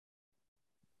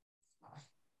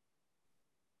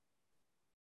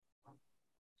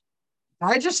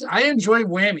 I enjoy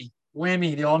Whammy.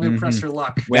 Whammy, the all new Press Your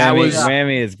Luck.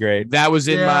 Whammy is great. That was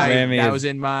in my Whammy was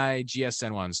in my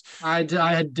GSN ones. I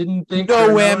didn't think No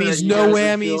for a whammies, moment that you no guys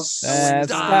would feel- whammies.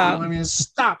 Stop. No whammies.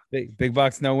 Stop. Big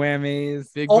bucks, no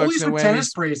whammies. Big Always bucks, no with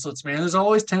tennis whammies. bracelets, man. There's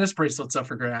always tennis bracelets up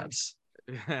for grabs.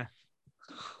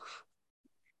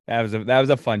 That was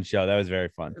a fun show. That was very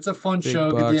fun. It's a fun Big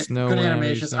show. bucks, Good, no good whammies,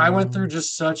 animations. no I went whammies. through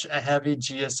just such a heavy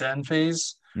GSN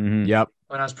phase Yep.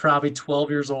 when I was probably 12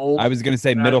 years old. I was gonna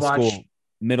say And I'd middle watch school.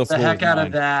 Middle the school. heck was out mine.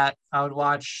 of that. I would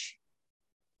watch.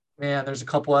 Man, there's a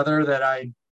couple other that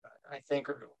I think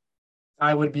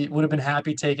I would have been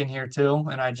happy taking here too,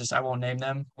 and I won't name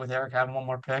them with Eric having one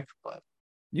more pick, but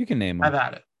You can name I've them.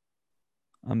 had it.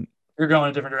 You're going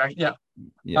a different direction,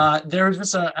 Yeah. There was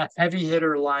just a heavy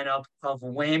hitter lineup of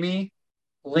Whammy,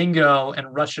 Lingo,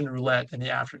 and Russian Roulette in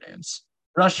the afternoons.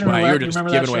 Russian Well, Roulette, you're you just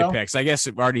remember that giving away show? picks. I guess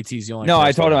RDT's the only. No, I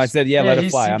person told him. I who's- said, yeah, let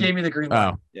it fly. He gave me the green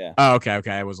light. Yeah. Oh, okay.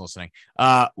 I was listening.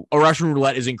 A Russian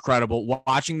roulette is incredible.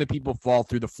 Watching the people fall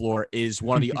through the floor is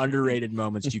one of the underrated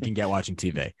moments you can get watching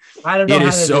TV. I don't know It how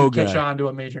is they so didn't catch good. on to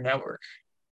a major network.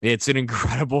 It's an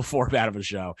incredible format of a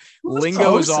show. Who's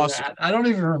Lingo the is host of also that? I don't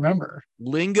even remember.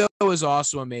 Lingo is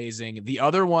also amazing. The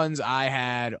other ones I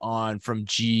had on from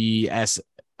GSN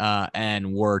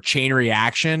were Chain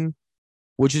Reaction,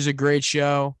 which is a great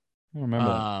show. I don't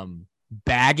remember.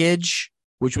 Baggage,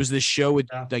 which was this show with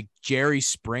Yeah. like Jerry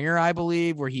Springer, I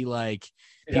believe, where he like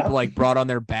Yeah. people like brought on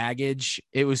their baggage.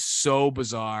 It was so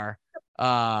bizarre.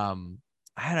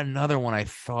 I had another one I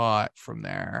thought from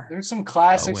there. There's some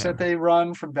classics yeah. that they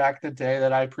run from back in the day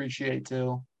that I appreciate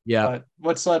too. Yeah. But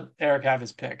let's let Eric have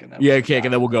his pick and then Yeah, okay, and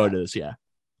then we'll go into this. Yeah.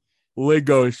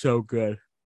 Lingo is so good.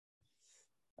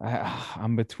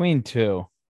 I'm between two.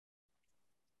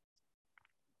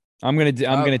 I'm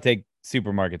gonna take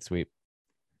Supermarket Sweep.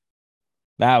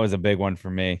 That was a big one for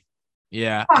me.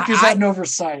 Yeah. Fuck, is that an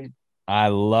oversight? I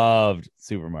loved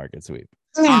Supermarket Sweep.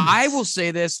 I will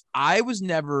say this. I was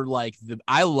never like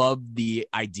I loved the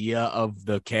idea of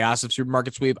the chaos of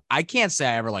Supermarket Sweep. I can't say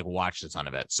I ever like watched a ton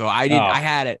of it. So I didn't. Oh. I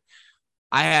had it,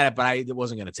 but I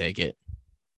wasn't gonna take it.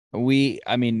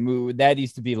 That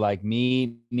used to be like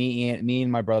me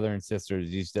and my brother and sisters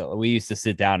used to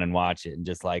sit down and watch it and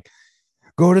just like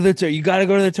go to the turkey. You got to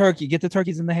go to the turkey. Get the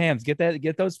turkeys and the hams. Get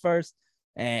those first.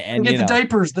 And get you the know,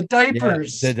 diapers. The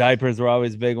diapers. Yeah, the diapers were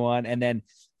always a big one. And then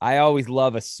I always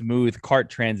love a smooth cart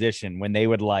transition when they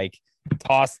would like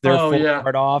toss their full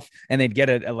cart off and they'd get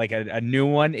a new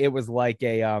one. It was like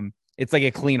it's like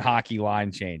a clean hockey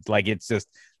line change. Like it's just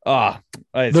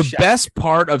the best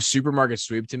part of Supermarket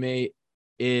Sweeps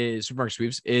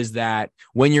is that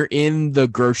when you're in the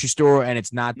grocery store and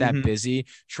it's not that busy,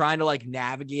 trying to like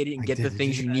navigate it and get the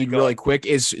things you need really quick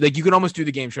is like you can almost do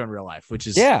the game show in real life, which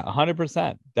is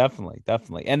 100%.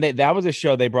 Definitely. And that was a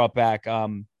show they brought back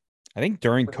I think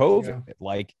during COVID.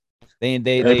 Like they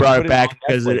brought it back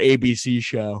because of an ABC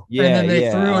show. Yeah, and then they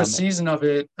threw a season of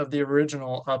the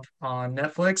original up on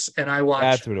Netflix, and I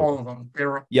watched all of them. They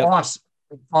were awesome.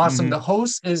 Awesome. The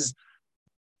host is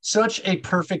such a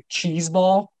perfect cheese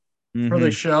ball for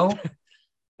the show.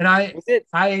 And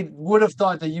I would have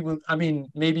thought that you would, I mean,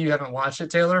 maybe you haven't watched it,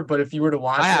 Taylor, but if you were to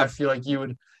watch I feel like you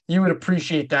would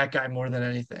appreciate that guy more than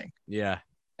anything. Yeah.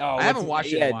 I haven't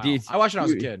watched it in a while. I watched it when I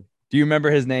was a kid. Do you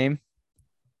remember his name?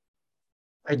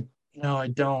 No, I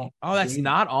don't. Oh, that's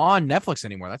not on Netflix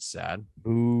anymore. That's sad.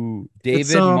 Ooh,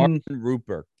 David Martin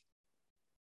Rupert.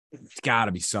 It's got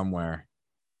to be somewhere.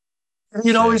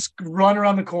 He'd always run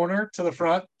around the corner to the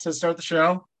front to start the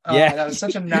show. That was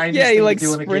such a 90s he thing like to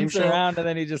do in a game sprints show. around and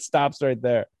then he just stops right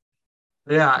there.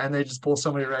 Yeah, and they just pull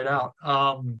somebody right out.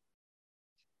 Man,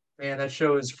 that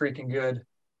show is freaking good.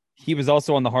 He was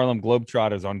also on the Harlem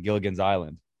Globetrotters on Gilligan's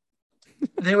Island.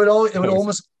 It would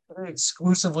almost be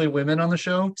exclusively women on the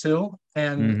show too,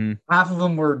 and half of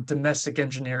them were domestic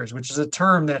engineers, which is a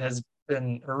term that has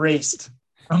been erased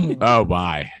from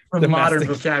my. from modern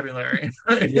vocabulary.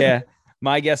 Yeah.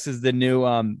 My guess is the new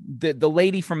the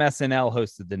lady from SNL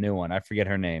hosted the new one. I forget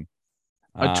her name.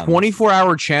 A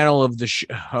 24-hour channel of the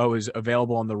show is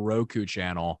available on the Roku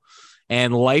channel,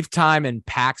 and Lifetime and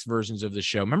PAX versions of the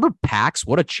show. Remember PAX?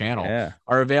 What a channel. Yeah.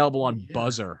 Are available on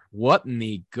Buzzer. What in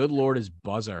the good Lord is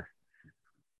Buzzer?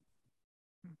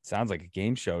 Sounds like a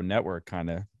game show network kind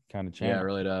of channel. Yeah, it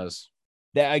really does.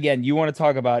 That, again, you want to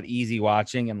talk about easy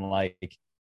watching, and like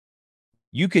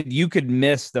you could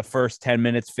miss the first 10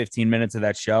 minutes, 15 minutes of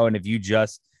that show, and if you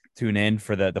just tune in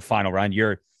for the final round,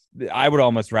 I would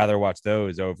almost rather watch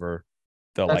those over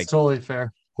the That's totally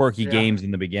fair. quirky games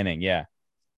in the beginning. Yeah.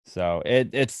 So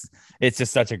it's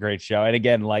just such a great show. And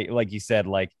again, like you said,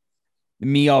 like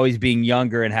me always being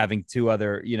younger and having two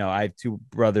other, I have two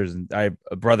brothers, and I have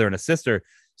a brother and a sister.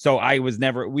 So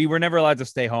we were never allowed to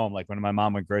stay home. Like when my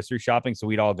mom went grocery shopping, so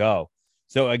we'd all go.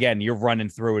 So again, you're running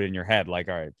through it in your head. Like,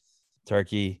 all right,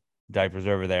 turkey, diapers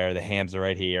over there, the hams are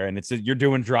right here. And you're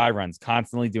doing dry runs,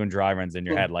 constantly doing dry runs in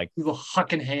your head. Like people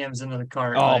hucking hams into the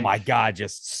cart. Oh my God,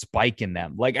 just spiking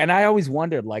them. Like, and I always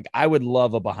wondered, like, I would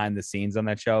love a behind the scenes on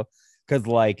that show. Cause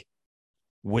like,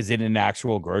 was it an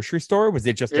actual grocery store? Was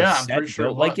it just a set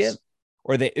built like it?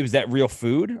 Or was that real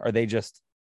food? Are they just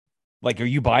like, are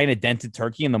you buying a dented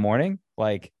turkey in the morning?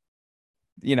 Like,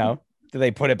 do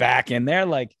they put it back in there?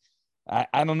 Like,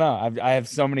 I don't know. I have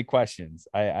so many questions.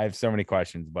 I have so many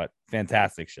questions, but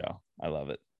fantastic show. I love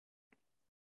it.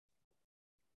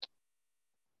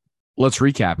 Let's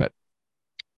recap it.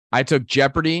 I took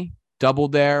Jeopardy, Double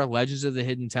Dare, Legends of the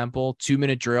Hidden Temple,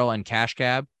 2-Minute Drill, and Cash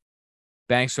Cab.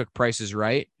 Banks took Price is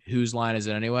Right. Whose Line Is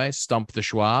It Anyway? Stump the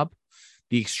Schwab.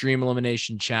 The Extreme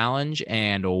Elimination Challenge,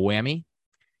 and Whammy.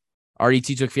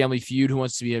 RDT took Family Feud, Who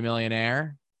Wants to Be a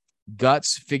Millionaire?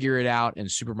 Guts, Figure It Out, and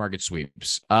Supermarket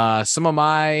Sweeps. Some of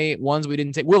my ones we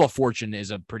didn't take. Wheel of Fortune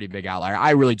is a pretty big outlier. I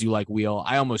really do like Wheel.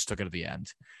 I almost took it at the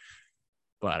end,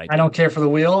 but I don't care for the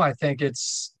Wheel. I think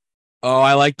it's. Oh,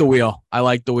 I like the Wheel.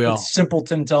 It's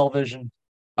simpleton television.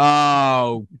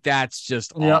 Oh, that's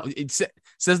just. Yeah. It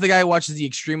says the guy who watches the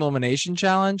Extreme Elimination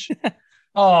Challenge.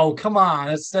 Oh, come on.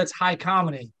 That's high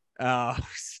comedy. Oh,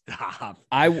 stop.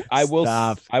 I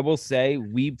will say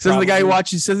says the guy who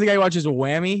watches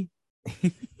Whammy.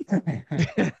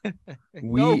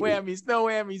 No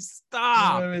whammies.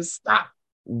 Stop.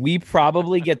 We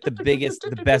probably get the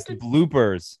best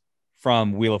bloopers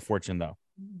from Wheel of Fortune though.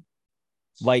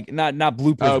 Like not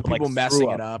bloopers, but people like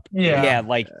messing it up. Yeah,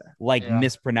 like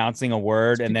mispronouncing a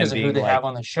word and then being who they have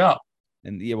on the show.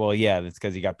 And that's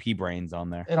because you got P brains on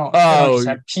there. They don't just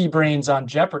have P brains on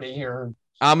Jeopardy or.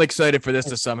 I'm excited for this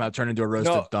to somehow turn into a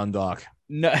roasted Dundalk.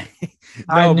 No,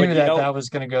 I knew that was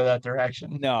going to go that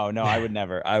direction. No, I would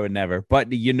never. But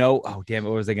oh damn it,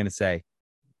 what was I going to say?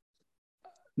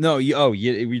 No,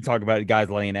 we talk about guys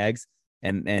laying eggs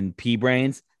and pea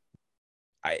brains.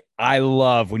 I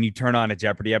love when you turn on a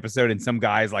Jeopardy episode and some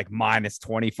guy's like minus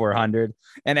 2,400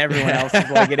 and everyone else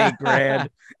is like at $8,000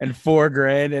 and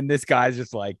 $4,000 and this guy's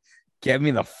just like, get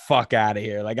me the fuck out of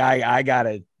here. Like I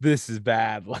gotta. This is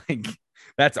bad. Like.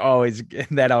 That always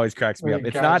cracks me up.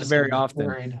 It's not very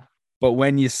often, but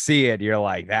when you see it, you're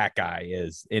like, that guy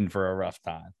is in for a rough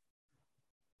time.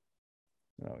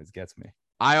 It always gets me.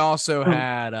 I also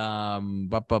had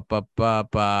like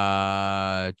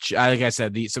I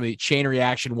said, some of the chain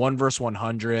reaction 1 vs.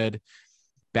 100,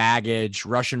 baggage,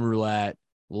 Russian roulette,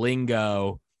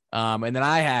 lingo. And then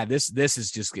I had this is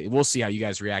just, we'll see how you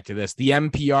guys react to this. The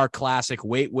NPR classic,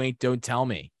 Wait, Don't Tell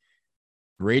Me.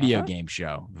 Radio game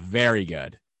show. Very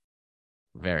good.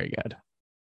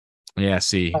 Yeah,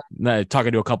 see,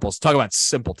 talking to a couple, talk about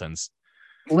simpletons.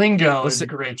 Lingo is a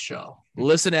great show.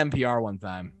 Listen to NPR one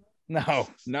time.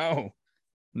 No,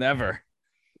 never.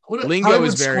 Lingo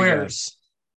is very good.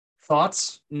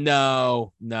 Thoughts?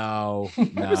 No.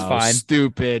 It was fine.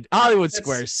 Stupid. Hollywood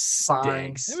Squares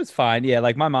stinks. It was fine. Yeah,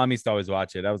 like my mom used to always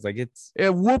watch it. I was like,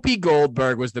 Whoopi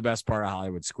Goldberg was the best part of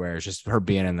Hollywood Squares, just her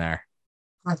being in there.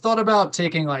 I thought about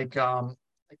taking like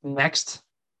Next.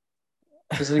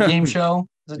 Is it a game show?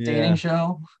 Is it a dating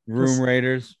show? Room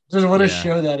Raiders. What a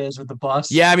show that is with the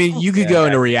bus. Yeah, I mean, you could go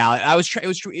into reality. It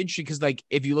was true interesting because like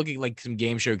if you look at like some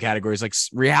game show categories, like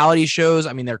reality shows,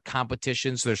 I mean, they're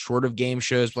competitions, so they're sort of game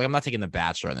shows. But like, I'm not taking The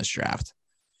Bachelor in this draft.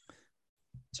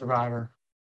 Survivor.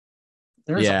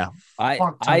 There's I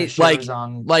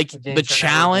like the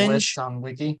challenge on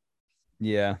Wiki.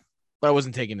 Yeah. But I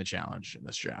wasn't taking the challenge in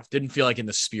this draft. Didn't feel like in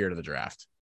the spirit of the draft.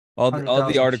 All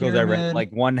the articles I read, like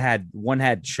one had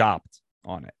Chopped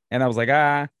on it, and I was like,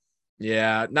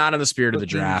 Yeah, not in the spirit of the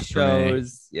cooking draft for me.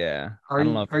 shows. Yeah, Are I don't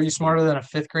you know if are you it's- smarter than a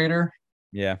fifth grader?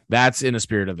 Yeah, That's in the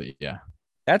spirit of it. Yeah,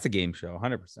 that's a game show,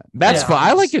 100%. that's Yeah, fun. I'm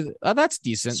I like just it. That's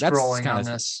decent. That's Scrolling kind on of.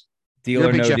 this. Deal You're a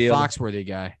or big no Jeff deal. Foxworthy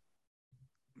guy.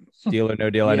 Deal or no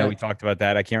deal. I know Yeah. we talked about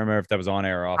that. I can't remember if that was on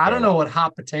air or off. I air. don't know what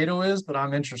hot potato is, but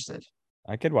I'm interested.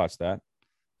 I could watch that.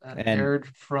 That And- aired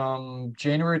from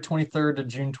January 23rd to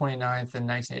June 29th in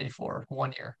 1984.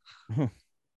 1 year.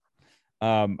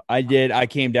 I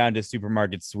came down to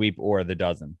Supermarket Sweep or The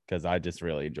Dozen because I just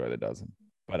really enjoy The Dozen,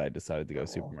 but I decided to go Cool.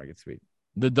 Supermarket Sweep.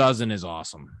 The Dozen is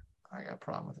awesome. I got a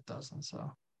problem with a dozen,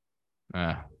 so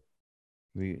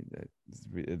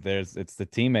It's the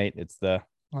teammate. It's the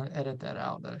I'll edit that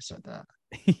out that I said that.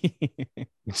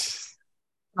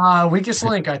 I Weakest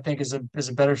Link, I think, is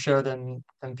a better show than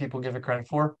people give it credit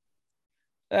for.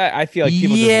 feel like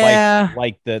people Yeah. just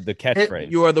like the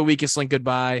catchphrase. You are the weakest link.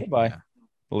 Goodbye. Goodbye. Yeah.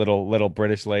 The little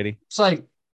British lady. It's like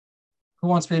Who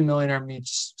Wants to Be a Millionaire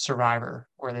meets Survivor,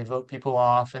 where they vote people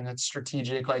off and it's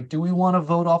strategic. Like, do we want to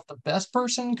vote off the best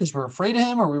person because we're afraid of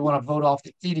him, or we want to vote off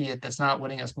the idiot that's not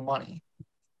winning us money?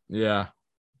 Yeah.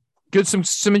 Good. Some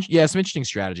interesting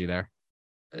strategy there.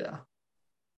 Yeah.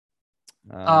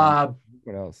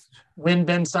 What else? Win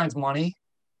Ben Stein's money.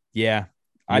 Yeah.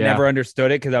 I Yeah. never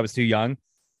understood it because I was too young,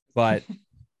 but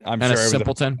I'm And sure a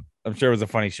simpleton. I'm sure it was a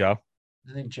funny show.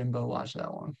 I think Jimbo watched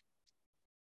that one.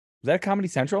 Was that Comedy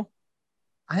Central?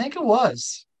 I think it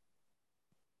was.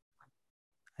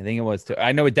 I think it was too.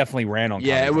 I know it definitely ran on.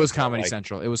 Yeah, Comedy it was Central, Comedy like-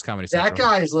 Central. It was Comedy Central. That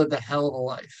guy has lived a hell of a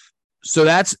life. So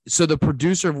the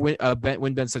producer of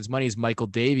Win Ben Stein's Money is Michael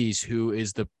Davies, who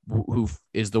is the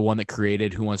one that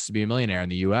created Who Wants to Be a Millionaire in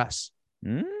the U.S.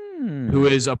 Who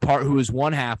is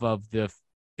one half of the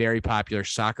very popular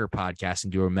soccer podcast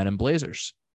and duo Men in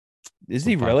Blazers. Is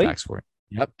he Fun really? facts for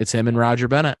you. Yep, it's him and Roger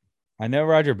Bennett. I know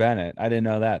Roger Bennett. I didn't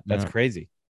know that. That's Yeah. crazy.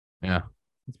 Yeah,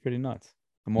 That's pretty nuts.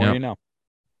 The more Yep. you know.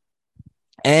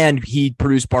 and he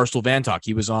produced Barstool Van Talk.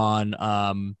 He was on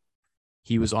Erica's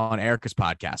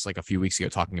podcast like a few weeks ago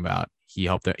talking about he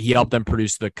helped them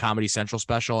produce the Comedy Central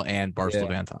special and Barstool Yeah.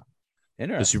 Van Talk, the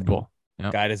Interesting. Super Bowl.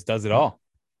 Yep. Guy just does it all.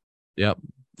 Yep,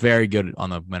 very good on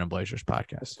the Men in Blazers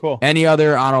podcast. Cool. Any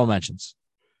other honorable mentions?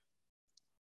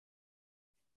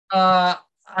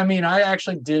 I mean, I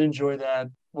actually did enjoy that.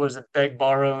 Was it Beg,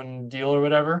 Borrow, and Deal or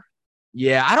whatever?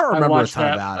 Yeah, I don't I remember a watched ton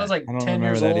that. about I was it. like I don't 10 remember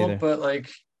years that old, either. but like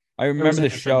I remember the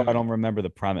interesting show. to I me. don't remember the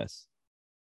premise.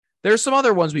 There's some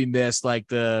other ones we missed, like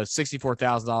the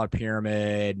 $64,000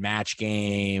 pyramid, Match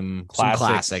Game, some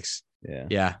classics. Yeah.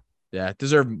 Yeah. They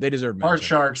deserve Heart mention.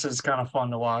 Sharks is kind of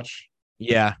fun to watch.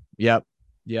 Yeah. Yep.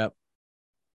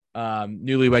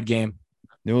 Newlywed Game.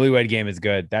 Newlywed Game is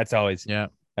good. That's always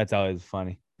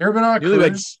funny. You ever been on a Newlywed-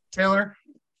 cruise, Taylor?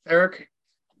 Eric?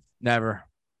 Never.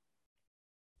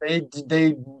 They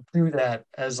do that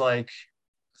as like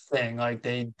thing. Like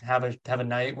they have a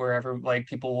night wherever like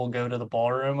people will go to the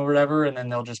ballroom or whatever, and then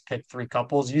they'll just pick 3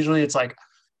 couples. Usually it's like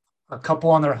a couple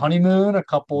on their honeymoon, a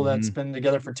couple that's been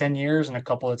together for 10 years, and a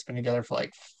couple that's been together for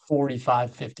like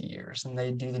 45, 50 years. And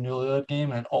they do the Newlywed Game,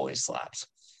 and it always slaps.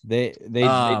 They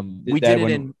We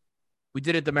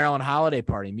did it at the Maryland holiday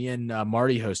party. Me and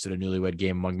Marty hosted a Newlywed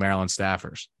Game among Maryland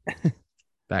staffers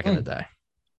back in the day.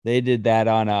 They did that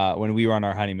on when we were on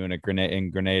our honeymoon at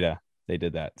Grenada. They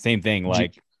did that same thing.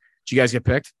 Like Did you guys get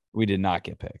picked? we did not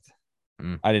get picked.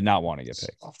 I did not want to get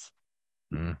picked.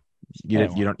 You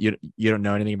don't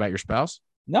know anything about your spouse?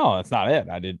 No, that's not it.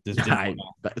 I didn't wanna-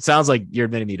 It sounds like you're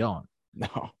admitting you don't.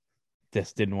 no,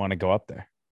 just didn't want to go up there.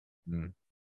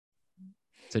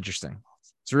 It's interesting.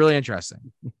 It's really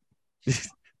interesting. It's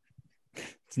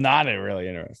not really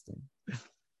interesting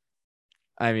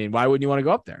I mean, why wouldn't you want to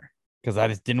go up there? because I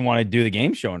just didn't want to do the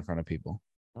game show in front of people.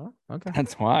 Oh, okay.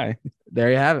 That's why.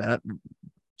 There you have it.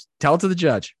 Tell it to the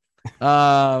judge.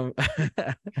 I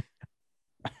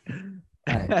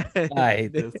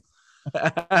hate this.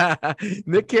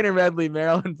 Nick Cannon Medley,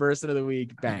 Maryland Person of the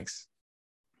Week. Thanks.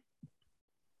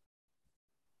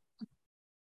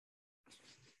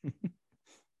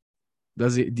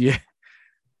 Does he? Do you?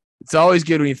 It's always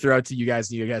good when you throw it to you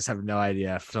guys and you guys have no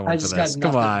idea if someone I for just this. got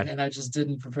Come nothing, on. and I just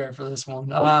didn't prepare for this one.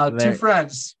 there- 2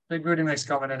 friends. Big Booty Mix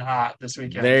coming in hot this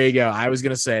weekend. There you go. I was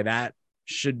gonna say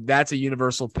that's a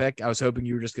universal pick. I was hoping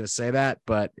you were just gonna say that,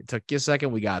 but it took you a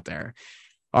second. We got there.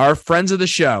 Our friends of the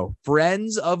show,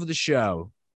 the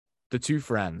two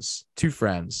friends,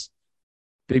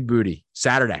 Big Booty,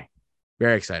 Saturday.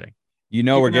 Very exciting. You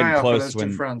know Keep we're an eye getting out for close those 2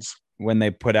 when friends. they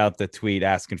put out the tweet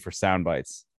asking for sound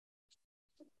bites.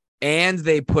 And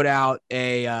they put out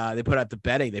the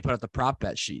betting. They put out the prop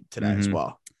bet sheet today as Mhm.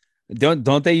 well.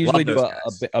 Don't they usually Love do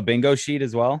those guys. a bingo sheet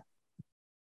as well?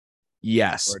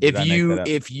 Yes. Or did I make that up?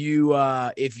 If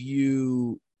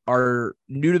you are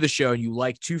new to the show and you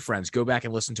like Two Friends, go back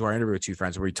and listen to our interview with Two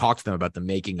Friends where we talked to them about the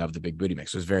making of the Big Booty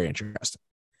Mix. It was very interesting.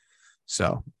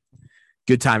 So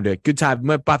good time.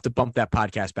 Might have to bump that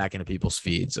podcast back into people's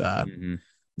feeds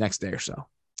next day or so.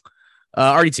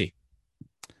 RDT.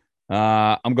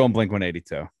 I'm going Blink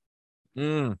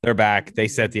 182. They're back. They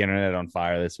set the internet on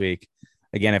fire this week.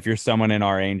 Again, if you're someone in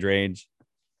our age range,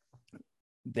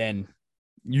 then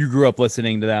you grew up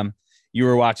listening to them. You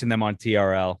were watching them on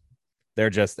TRL. They're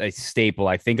just a staple,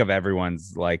 I think, of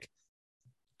everyone's like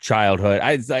childhood.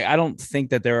 I don't think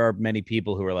that there are many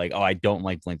people who are like, oh, I don't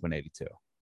like Blink 182.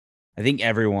 I think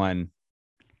everyone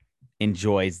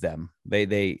enjoys them.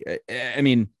 They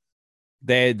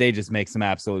just make some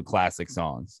absolute classic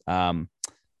songs. The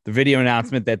video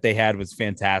announcement that they had was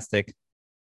fantastic. It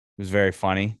was very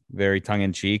funny, very tongue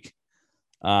in cheek.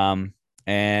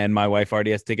 And my wife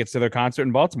already has tickets to their concert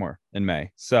in Baltimore in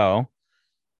May. So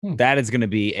that is going to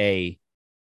be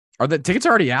Are the tickets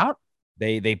already out?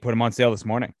 They put them on sale this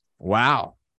morning.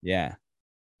 Wow. Yeah.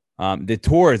 The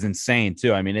tour is insane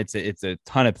too. I mean, it's a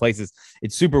ton of places.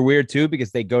 It's super weird too,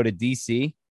 because they go to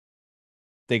DC,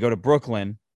 they go to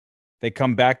Brooklyn, they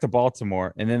come back to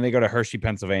Baltimore, and then they go to Hershey,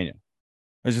 Pennsylvania.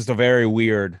 It's just a very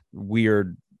weird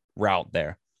route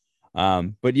there.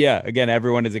 But yeah, again,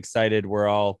 everyone is excited. We're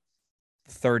all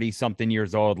 30 something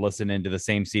years old listening to the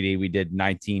same CD we did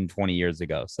 19, 20 years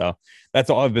ago. So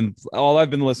that's all I've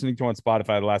been listening to on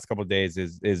Spotify the last couple of days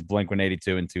is Blink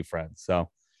 182 and Two Friends. So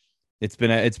it's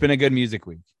been a good music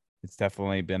week. It's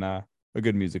definitely been a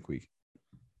good music week.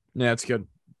 Yeah, it's good.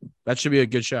 That should be a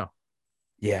good show.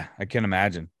 Yeah, I can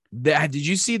imagine. Did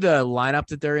you see the lineup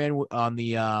that they're in on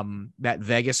the that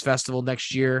Vegas festival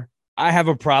next year? I have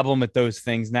a problem with those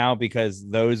things now, because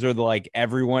those are like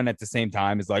everyone at the same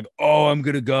time is like, oh, I'm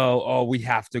going to go. Oh, we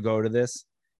have to go to this.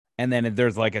 And then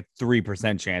there's like a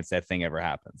 3% chance that thing ever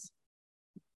happens.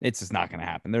 It's just not going to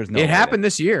happen. There's no. It happened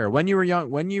this year when you were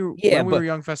young. When we were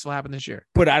young, festival happened this year.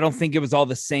 But I don't think it was all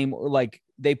the same. Like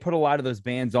they put a lot of those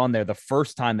bands on there. The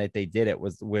first time that they did it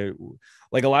was where,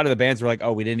 like, a lot of the bands were like,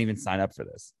 "Oh, we didn't even sign up for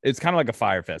this." It's kind of like a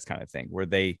Firefest kind of thing, where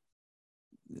they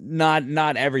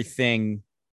not everything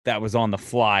that was on the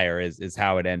flyer is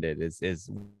how it ended. Is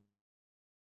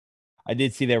I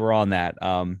did see they were on that.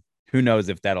 Who knows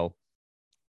if that'll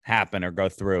happen or go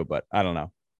through? But I don't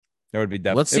know. There would be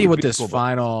definitely. Let's see what the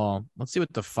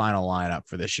final lineup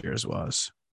for this year's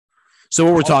was. So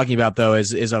what we're talking about though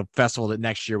is a festival that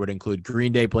next year would include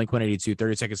Green Day, Blink 182,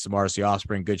 30 Seconds to Mars, The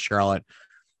Offspring, Good Charlotte,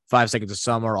 5 Seconds of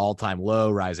Summer, All Time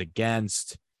Low, Rise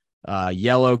Against,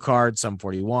 Yellow Card, Sum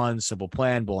 41, Simple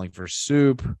Plan, Bowling for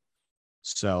Soup.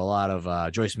 So a lot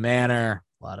of Joyce Manor,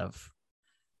 a lot of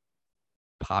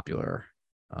popular.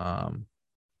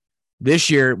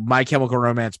 This year, My Chemical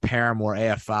Romance, Paramore,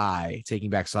 AFI, Taking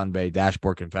Back Sunday,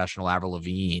 Dashboard Confessional, Avril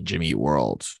Lavigne, Jimmy Eat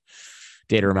World,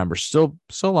 Day to Remember. Still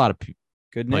a lot of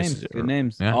good names. Good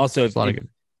names. Yeah, also,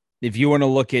 if you want to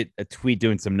look at a tweet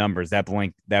doing some numbers, that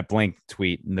Blink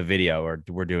tweet in the video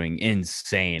we're doing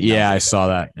insane. Yeah, I saw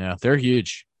that. Yeah, they're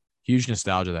huge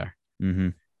nostalgia there. Mm-hmm.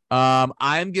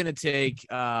 I'm gonna take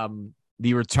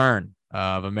the return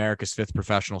of America's fifth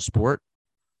professional sport,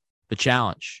 The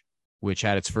Challenge, which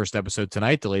had its first episode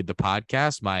tonight, delayed the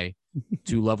podcast. My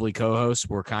two lovely co-hosts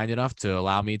were kind enough to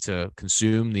allow me to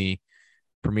consume the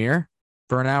premiere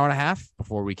for an hour and a half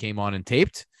before we came on and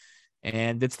taped.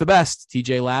 And it's the best.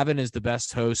 TJ Lavin is the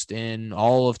best host in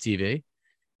all of TV.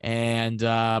 And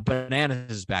Bananas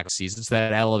is back this season, so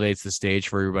that elevates the stage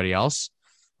for everybody else.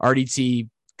 RDT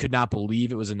could not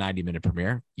believe it was a 90-minute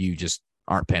premiere. You just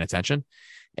aren't paying attention.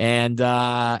 And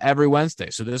every Wednesday.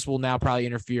 So this will now probably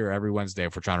interfere every Wednesday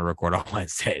if we're trying to record on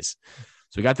Wednesdays.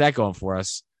 So we got that going for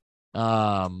us.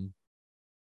 The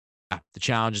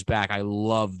Challenge is back. I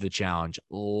love The Challenge.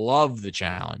 Love The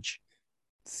Challenge.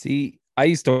 See, I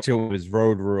used to watch it was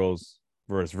Road Rules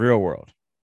versus Real World.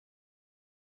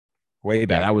 Way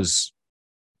back. Yeah, that was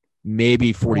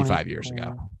maybe 45 years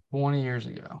ago. 20 years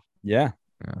ago. Yeah.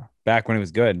 Back when it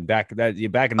was good. Back in my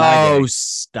day.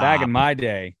 Stop. Back in my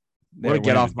day. What a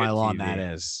get off my lawn that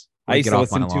is. I used to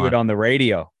listen to it on the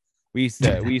radio. We used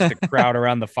to crowd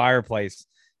around the fireplace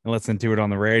and listen to it on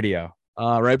the radio.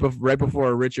 Right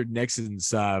before Richard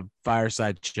Nixon's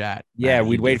fireside chat. Yeah,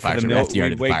 we'd wait for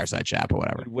the fireside chat, but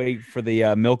whatever. We'd wait for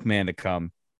the milkman to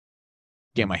come.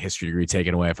 Get my history degree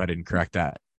taken away if I didn't correct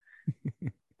that.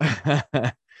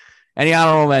 Any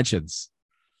honorable mentions?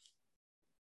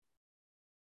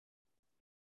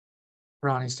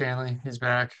 Ronnie Stanley is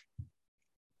back.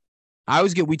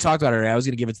 We talked about it. I was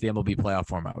going to give it to the MLB playoff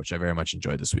format, which I very much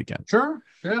enjoyed this weekend. Sure.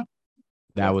 Yeah.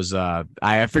 That was I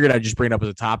figured I'd just bring it up as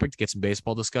a topic to get some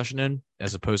baseball discussion in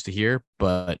as opposed to here,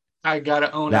 but I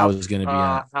gotta own that up. was going to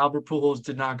be Albert Pujols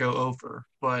did not go over,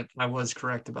 but I was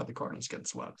correct about the Cardinals getting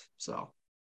swept. So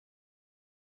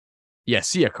yeah.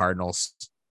 See ya, Cardinals.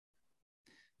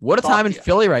 What a Talk time in to ya.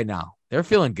 Philly right now. They're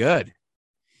feeling good.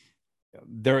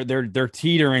 They're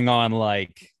teetering on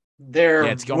like they're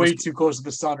Yeah, it's way almost- too close to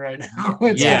the sun right now.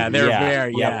 Yeah, they're yeah,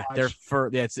 very yeah. They're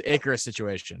it's the Icarus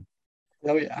situation.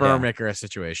 Oh yeah. Firm Icarus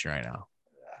situation right now.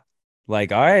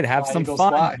 like all right, have Fly, some Eagles,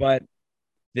 fun, fly. but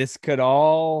this could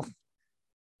all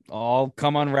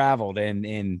come unraveled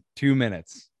in 2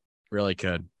 minutes, Really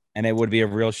could. and it would be a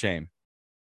real shame.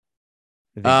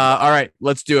 All right,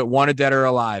 let's do it. Wanted, dead or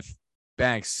alive.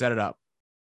 Banks, set it up.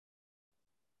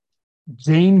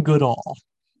 Jane Goodall.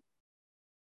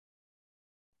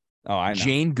 Oh, I know.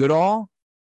 Jane Goodall,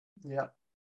 Yeah.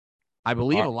 I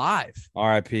believe, R- alive.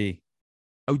 R.I.P.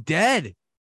 Oh, dead.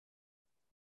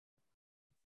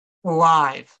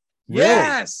 Alive. Really?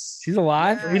 Yes. She's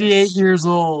alive. Yes. 88 years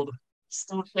old.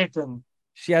 Still kicking.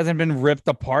 She hasn't been ripped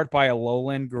apart by a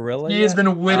lowland gorilla. He has yet?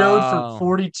 been widowed Oh. for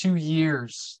 42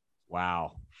 years.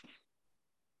 Wow.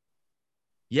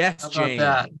 Yes, How about Jane.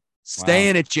 that? Stay Wow.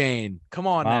 in it, Jane. Come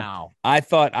on Wow. now. I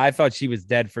thought she was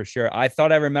dead for sure. I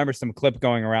thought I remember some clip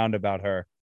going around about her.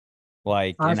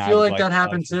 Like, I and feel was like that oh,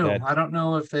 happened she's too. dead. I don't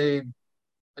know if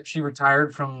she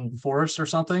retired from the forest or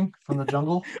something, from the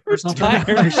jungle or something.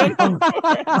 If she hung,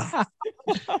 I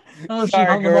don't know if she Sorry,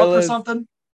 hung them up or gorillas. something.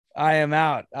 I am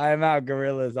out,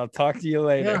 gorillas. I'll talk to you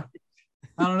later. Yeah.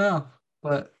 I don't know.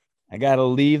 But I gotta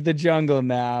leave the jungle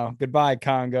now. Goodbye,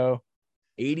 Congo.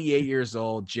 88 years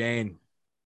old, Jane.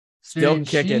 Still Jane,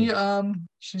 kicking.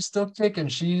 she's still kicking.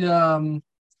 She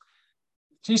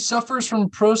suffers from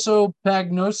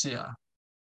prosopagnosia,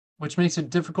 which makes it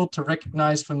difficult to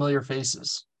recognize familiar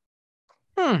faces.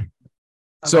 How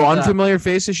So about that? unfamiliar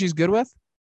faces she's good with?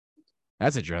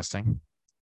 That's interesting.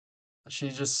 She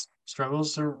just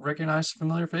struggles to recognize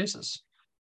familiar faces.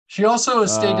 She also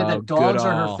has stated Oh, that dogs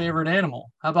are her Goodall. favorite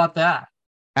animal. How about that?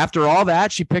 After all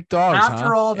that, she picked dogs.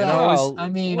 After all that, Well, I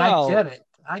mean, well, I get it.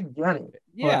 I get it.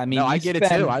 Yeah, I mean, no, I you get it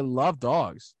spend- too. I love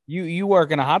dogs. You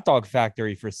work in a hot dog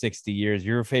factory for 60 years.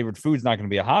 Your favorite food's not going to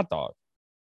be a hot dog.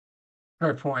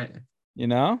 Fair point. You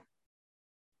know?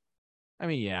 I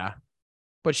mean, yeah.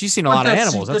 But she's seen a But lot of that's-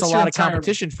 animals. That's a that's lot your of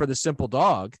competition for the simple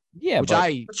dog, Yeah, which but I But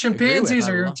agree with. chimpanzees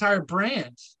I are your love- entire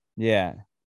brand. yeah,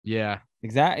 Yeah.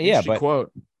 exactly. Yeah, Interesting but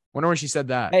quote. Wonder when she said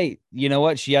that. hey, you know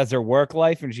what? She has her work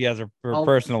life and she has her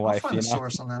personal I'll life. find You a know,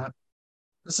 source on that.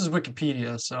 This is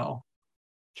Wikipedia, so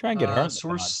try and get her. on the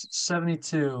source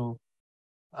 72.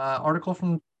 Article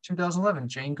from 2011.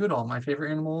 Jane Goodall, my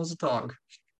favorite animal is a dog.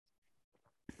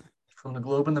 From the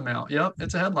Globe and the Mail. Yep,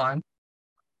 it's a headline. pod.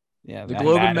 Yeah, The that-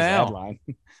 Globe that and is a Mail. headline.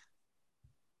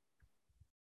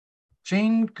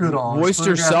 Jane Goodall Voiced was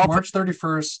photographed herself- March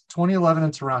 31st, 2011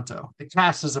 in Toronto. The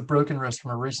cast is a broken wrist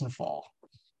from a recent fall.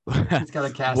 She's got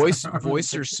a cast.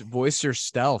 voice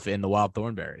herself in the Wild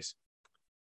Thornberries.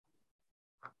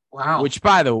 Wow. Which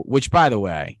by the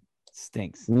way,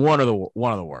 Stinks. one of the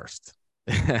worst.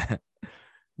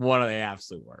 One of the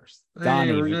absolute worst.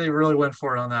 Donnie. They really went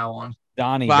for it on that one.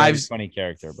 Donnie, Five- very funny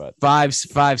character, but Five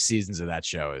seasons of that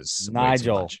show is way too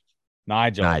Nigel. much.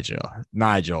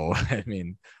 Nigel. I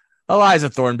mean, Eliza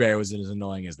Thornberry was as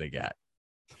annoying as they get.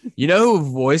 You know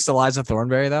who voiced Eliza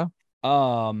Thornberry though?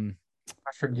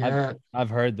 I forget. I've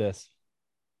heard this.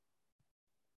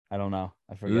 I don't know.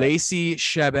 I forget. Lacey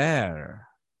Chabert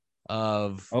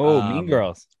of Mean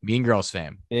Girls. Mean Girls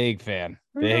fame. Big fan.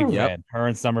 Big Ooh. fan. Her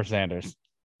and Summer Sanders.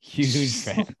 Huge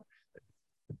fan.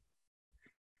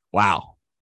 Wow.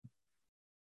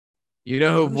 You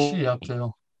know What is who she up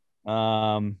to?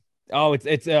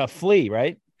 It's a Flea,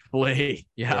 right? Flea?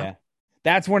 Yeah.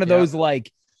 That's one of Yeah. those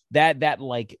like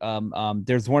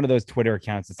there's one of those Twitter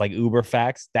accounts. It's like Uber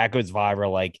Facts that goes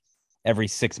viral like every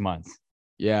 6 months.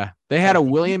 Yeah. They had a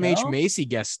Like, William H. know? Macy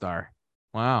guest star.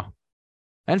 Wow.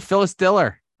 And Phyllis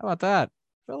Diller. How about that?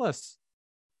 Phyllis.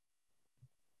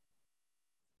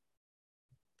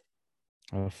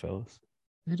 Oh, Phyllis.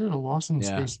 They did a Lost in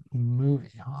Yeah. Space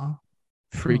movie, huh?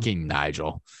 Freaking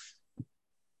Nigel.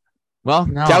 Well,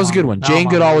 Now that was a I'm good on- one. now Jane I'm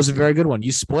on Goodall was a Lucy. very good one.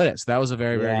 You split it. So that was a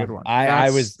very, very good one.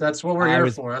 That's what we're I here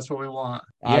was- for. That's what we want.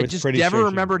 Yeah, I was just pretty never sure she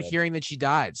was remembered dead. hearing that she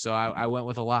died. So I went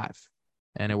with alive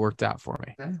and it worked out for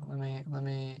me. Okay, let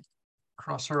me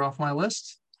cross her off my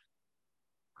list.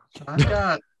 So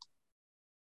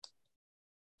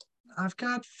I've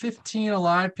got 15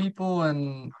 alive people,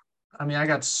 and I mean I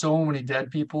got so many dead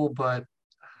people, but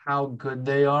how good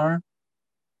they are.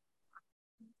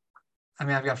 I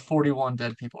mean, I've got 41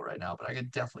 dead people right now, but I could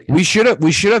definitely. We should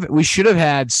have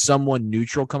had someone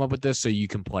neutral come up with this so you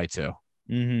can play too.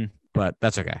 Mm-hmm. But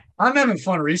that's okay. I'm having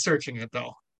fun researching it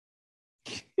though.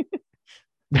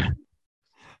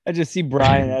 I just see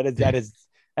Brian at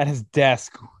his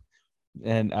desk,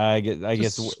 and I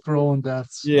guess scrolling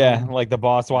deaths. Yeah, like the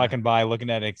boss walking by,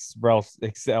 looking at Excel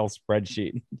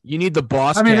spreadsheet. You need the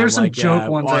boss. I mean, there's some like, joke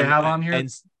ones I have on here.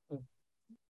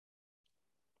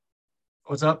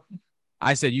 What's up?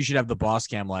 I said you should have the boss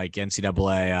cam like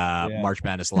NCAA March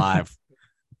Madness Live.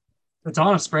 It's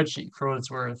on a spreadsheet for what it's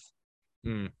worth.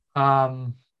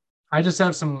 I just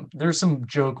have there's some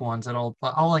joke ones that I'll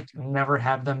like never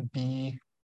have them be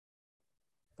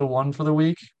the one for the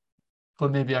week, but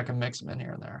maybe I can mix them in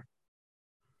here and there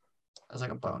as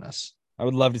like a bonus. I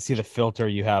would love to see the filter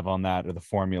you have on that or the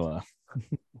formula.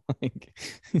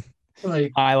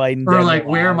 like highlighting or like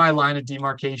where my line of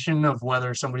demarcation of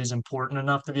whether somebody's important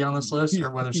enough to be on this list or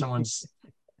whether someone's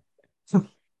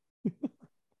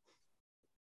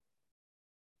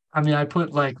I mean, I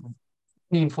put like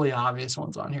painfully obvious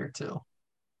ones on here too.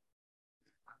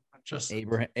 Just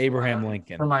Abraham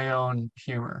Lincoln for my own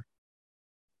humor.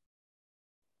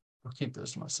 I'll keep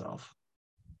this to myself.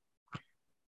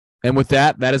 And with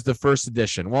that, that is the first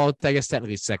edition. Well, I guess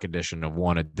technically second edition of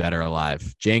Wanted Dead or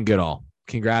Alive. Jane Goodall,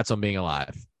 congrats on being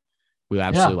alive. We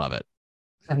absolutely love it.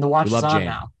 And the watch is on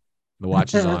now. The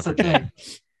watch is on. That's the thing.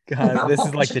 God, this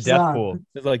is like the death pool.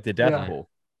 This is like the death pool.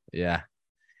 Yeah.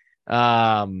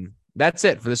 That's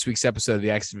it for this week's episode of the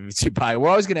XFC Pie. We're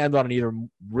always going to end on an either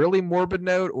really morbid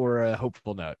note or a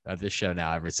hopeful note of this show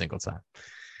now every single time.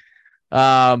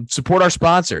 Support our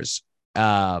sponsors.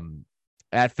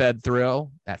 At Fed Thrill.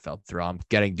 I'm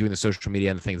doing the social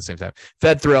media and the thing at the same time.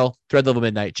 Fed Thrill, Thread Level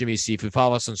Midnight, Jimmy Seafood.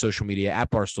 Follow us on social media at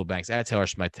Barstool Banks, at Taylor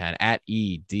Smith 10, at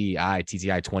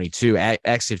EDITTI22, at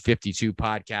Exit 52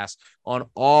 Podcast on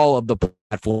all of the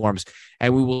platforms.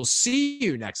 And we will see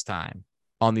you next time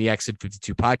on the Exit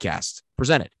 52 Podcast,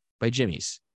 presented by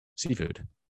Jimmy's Seafood.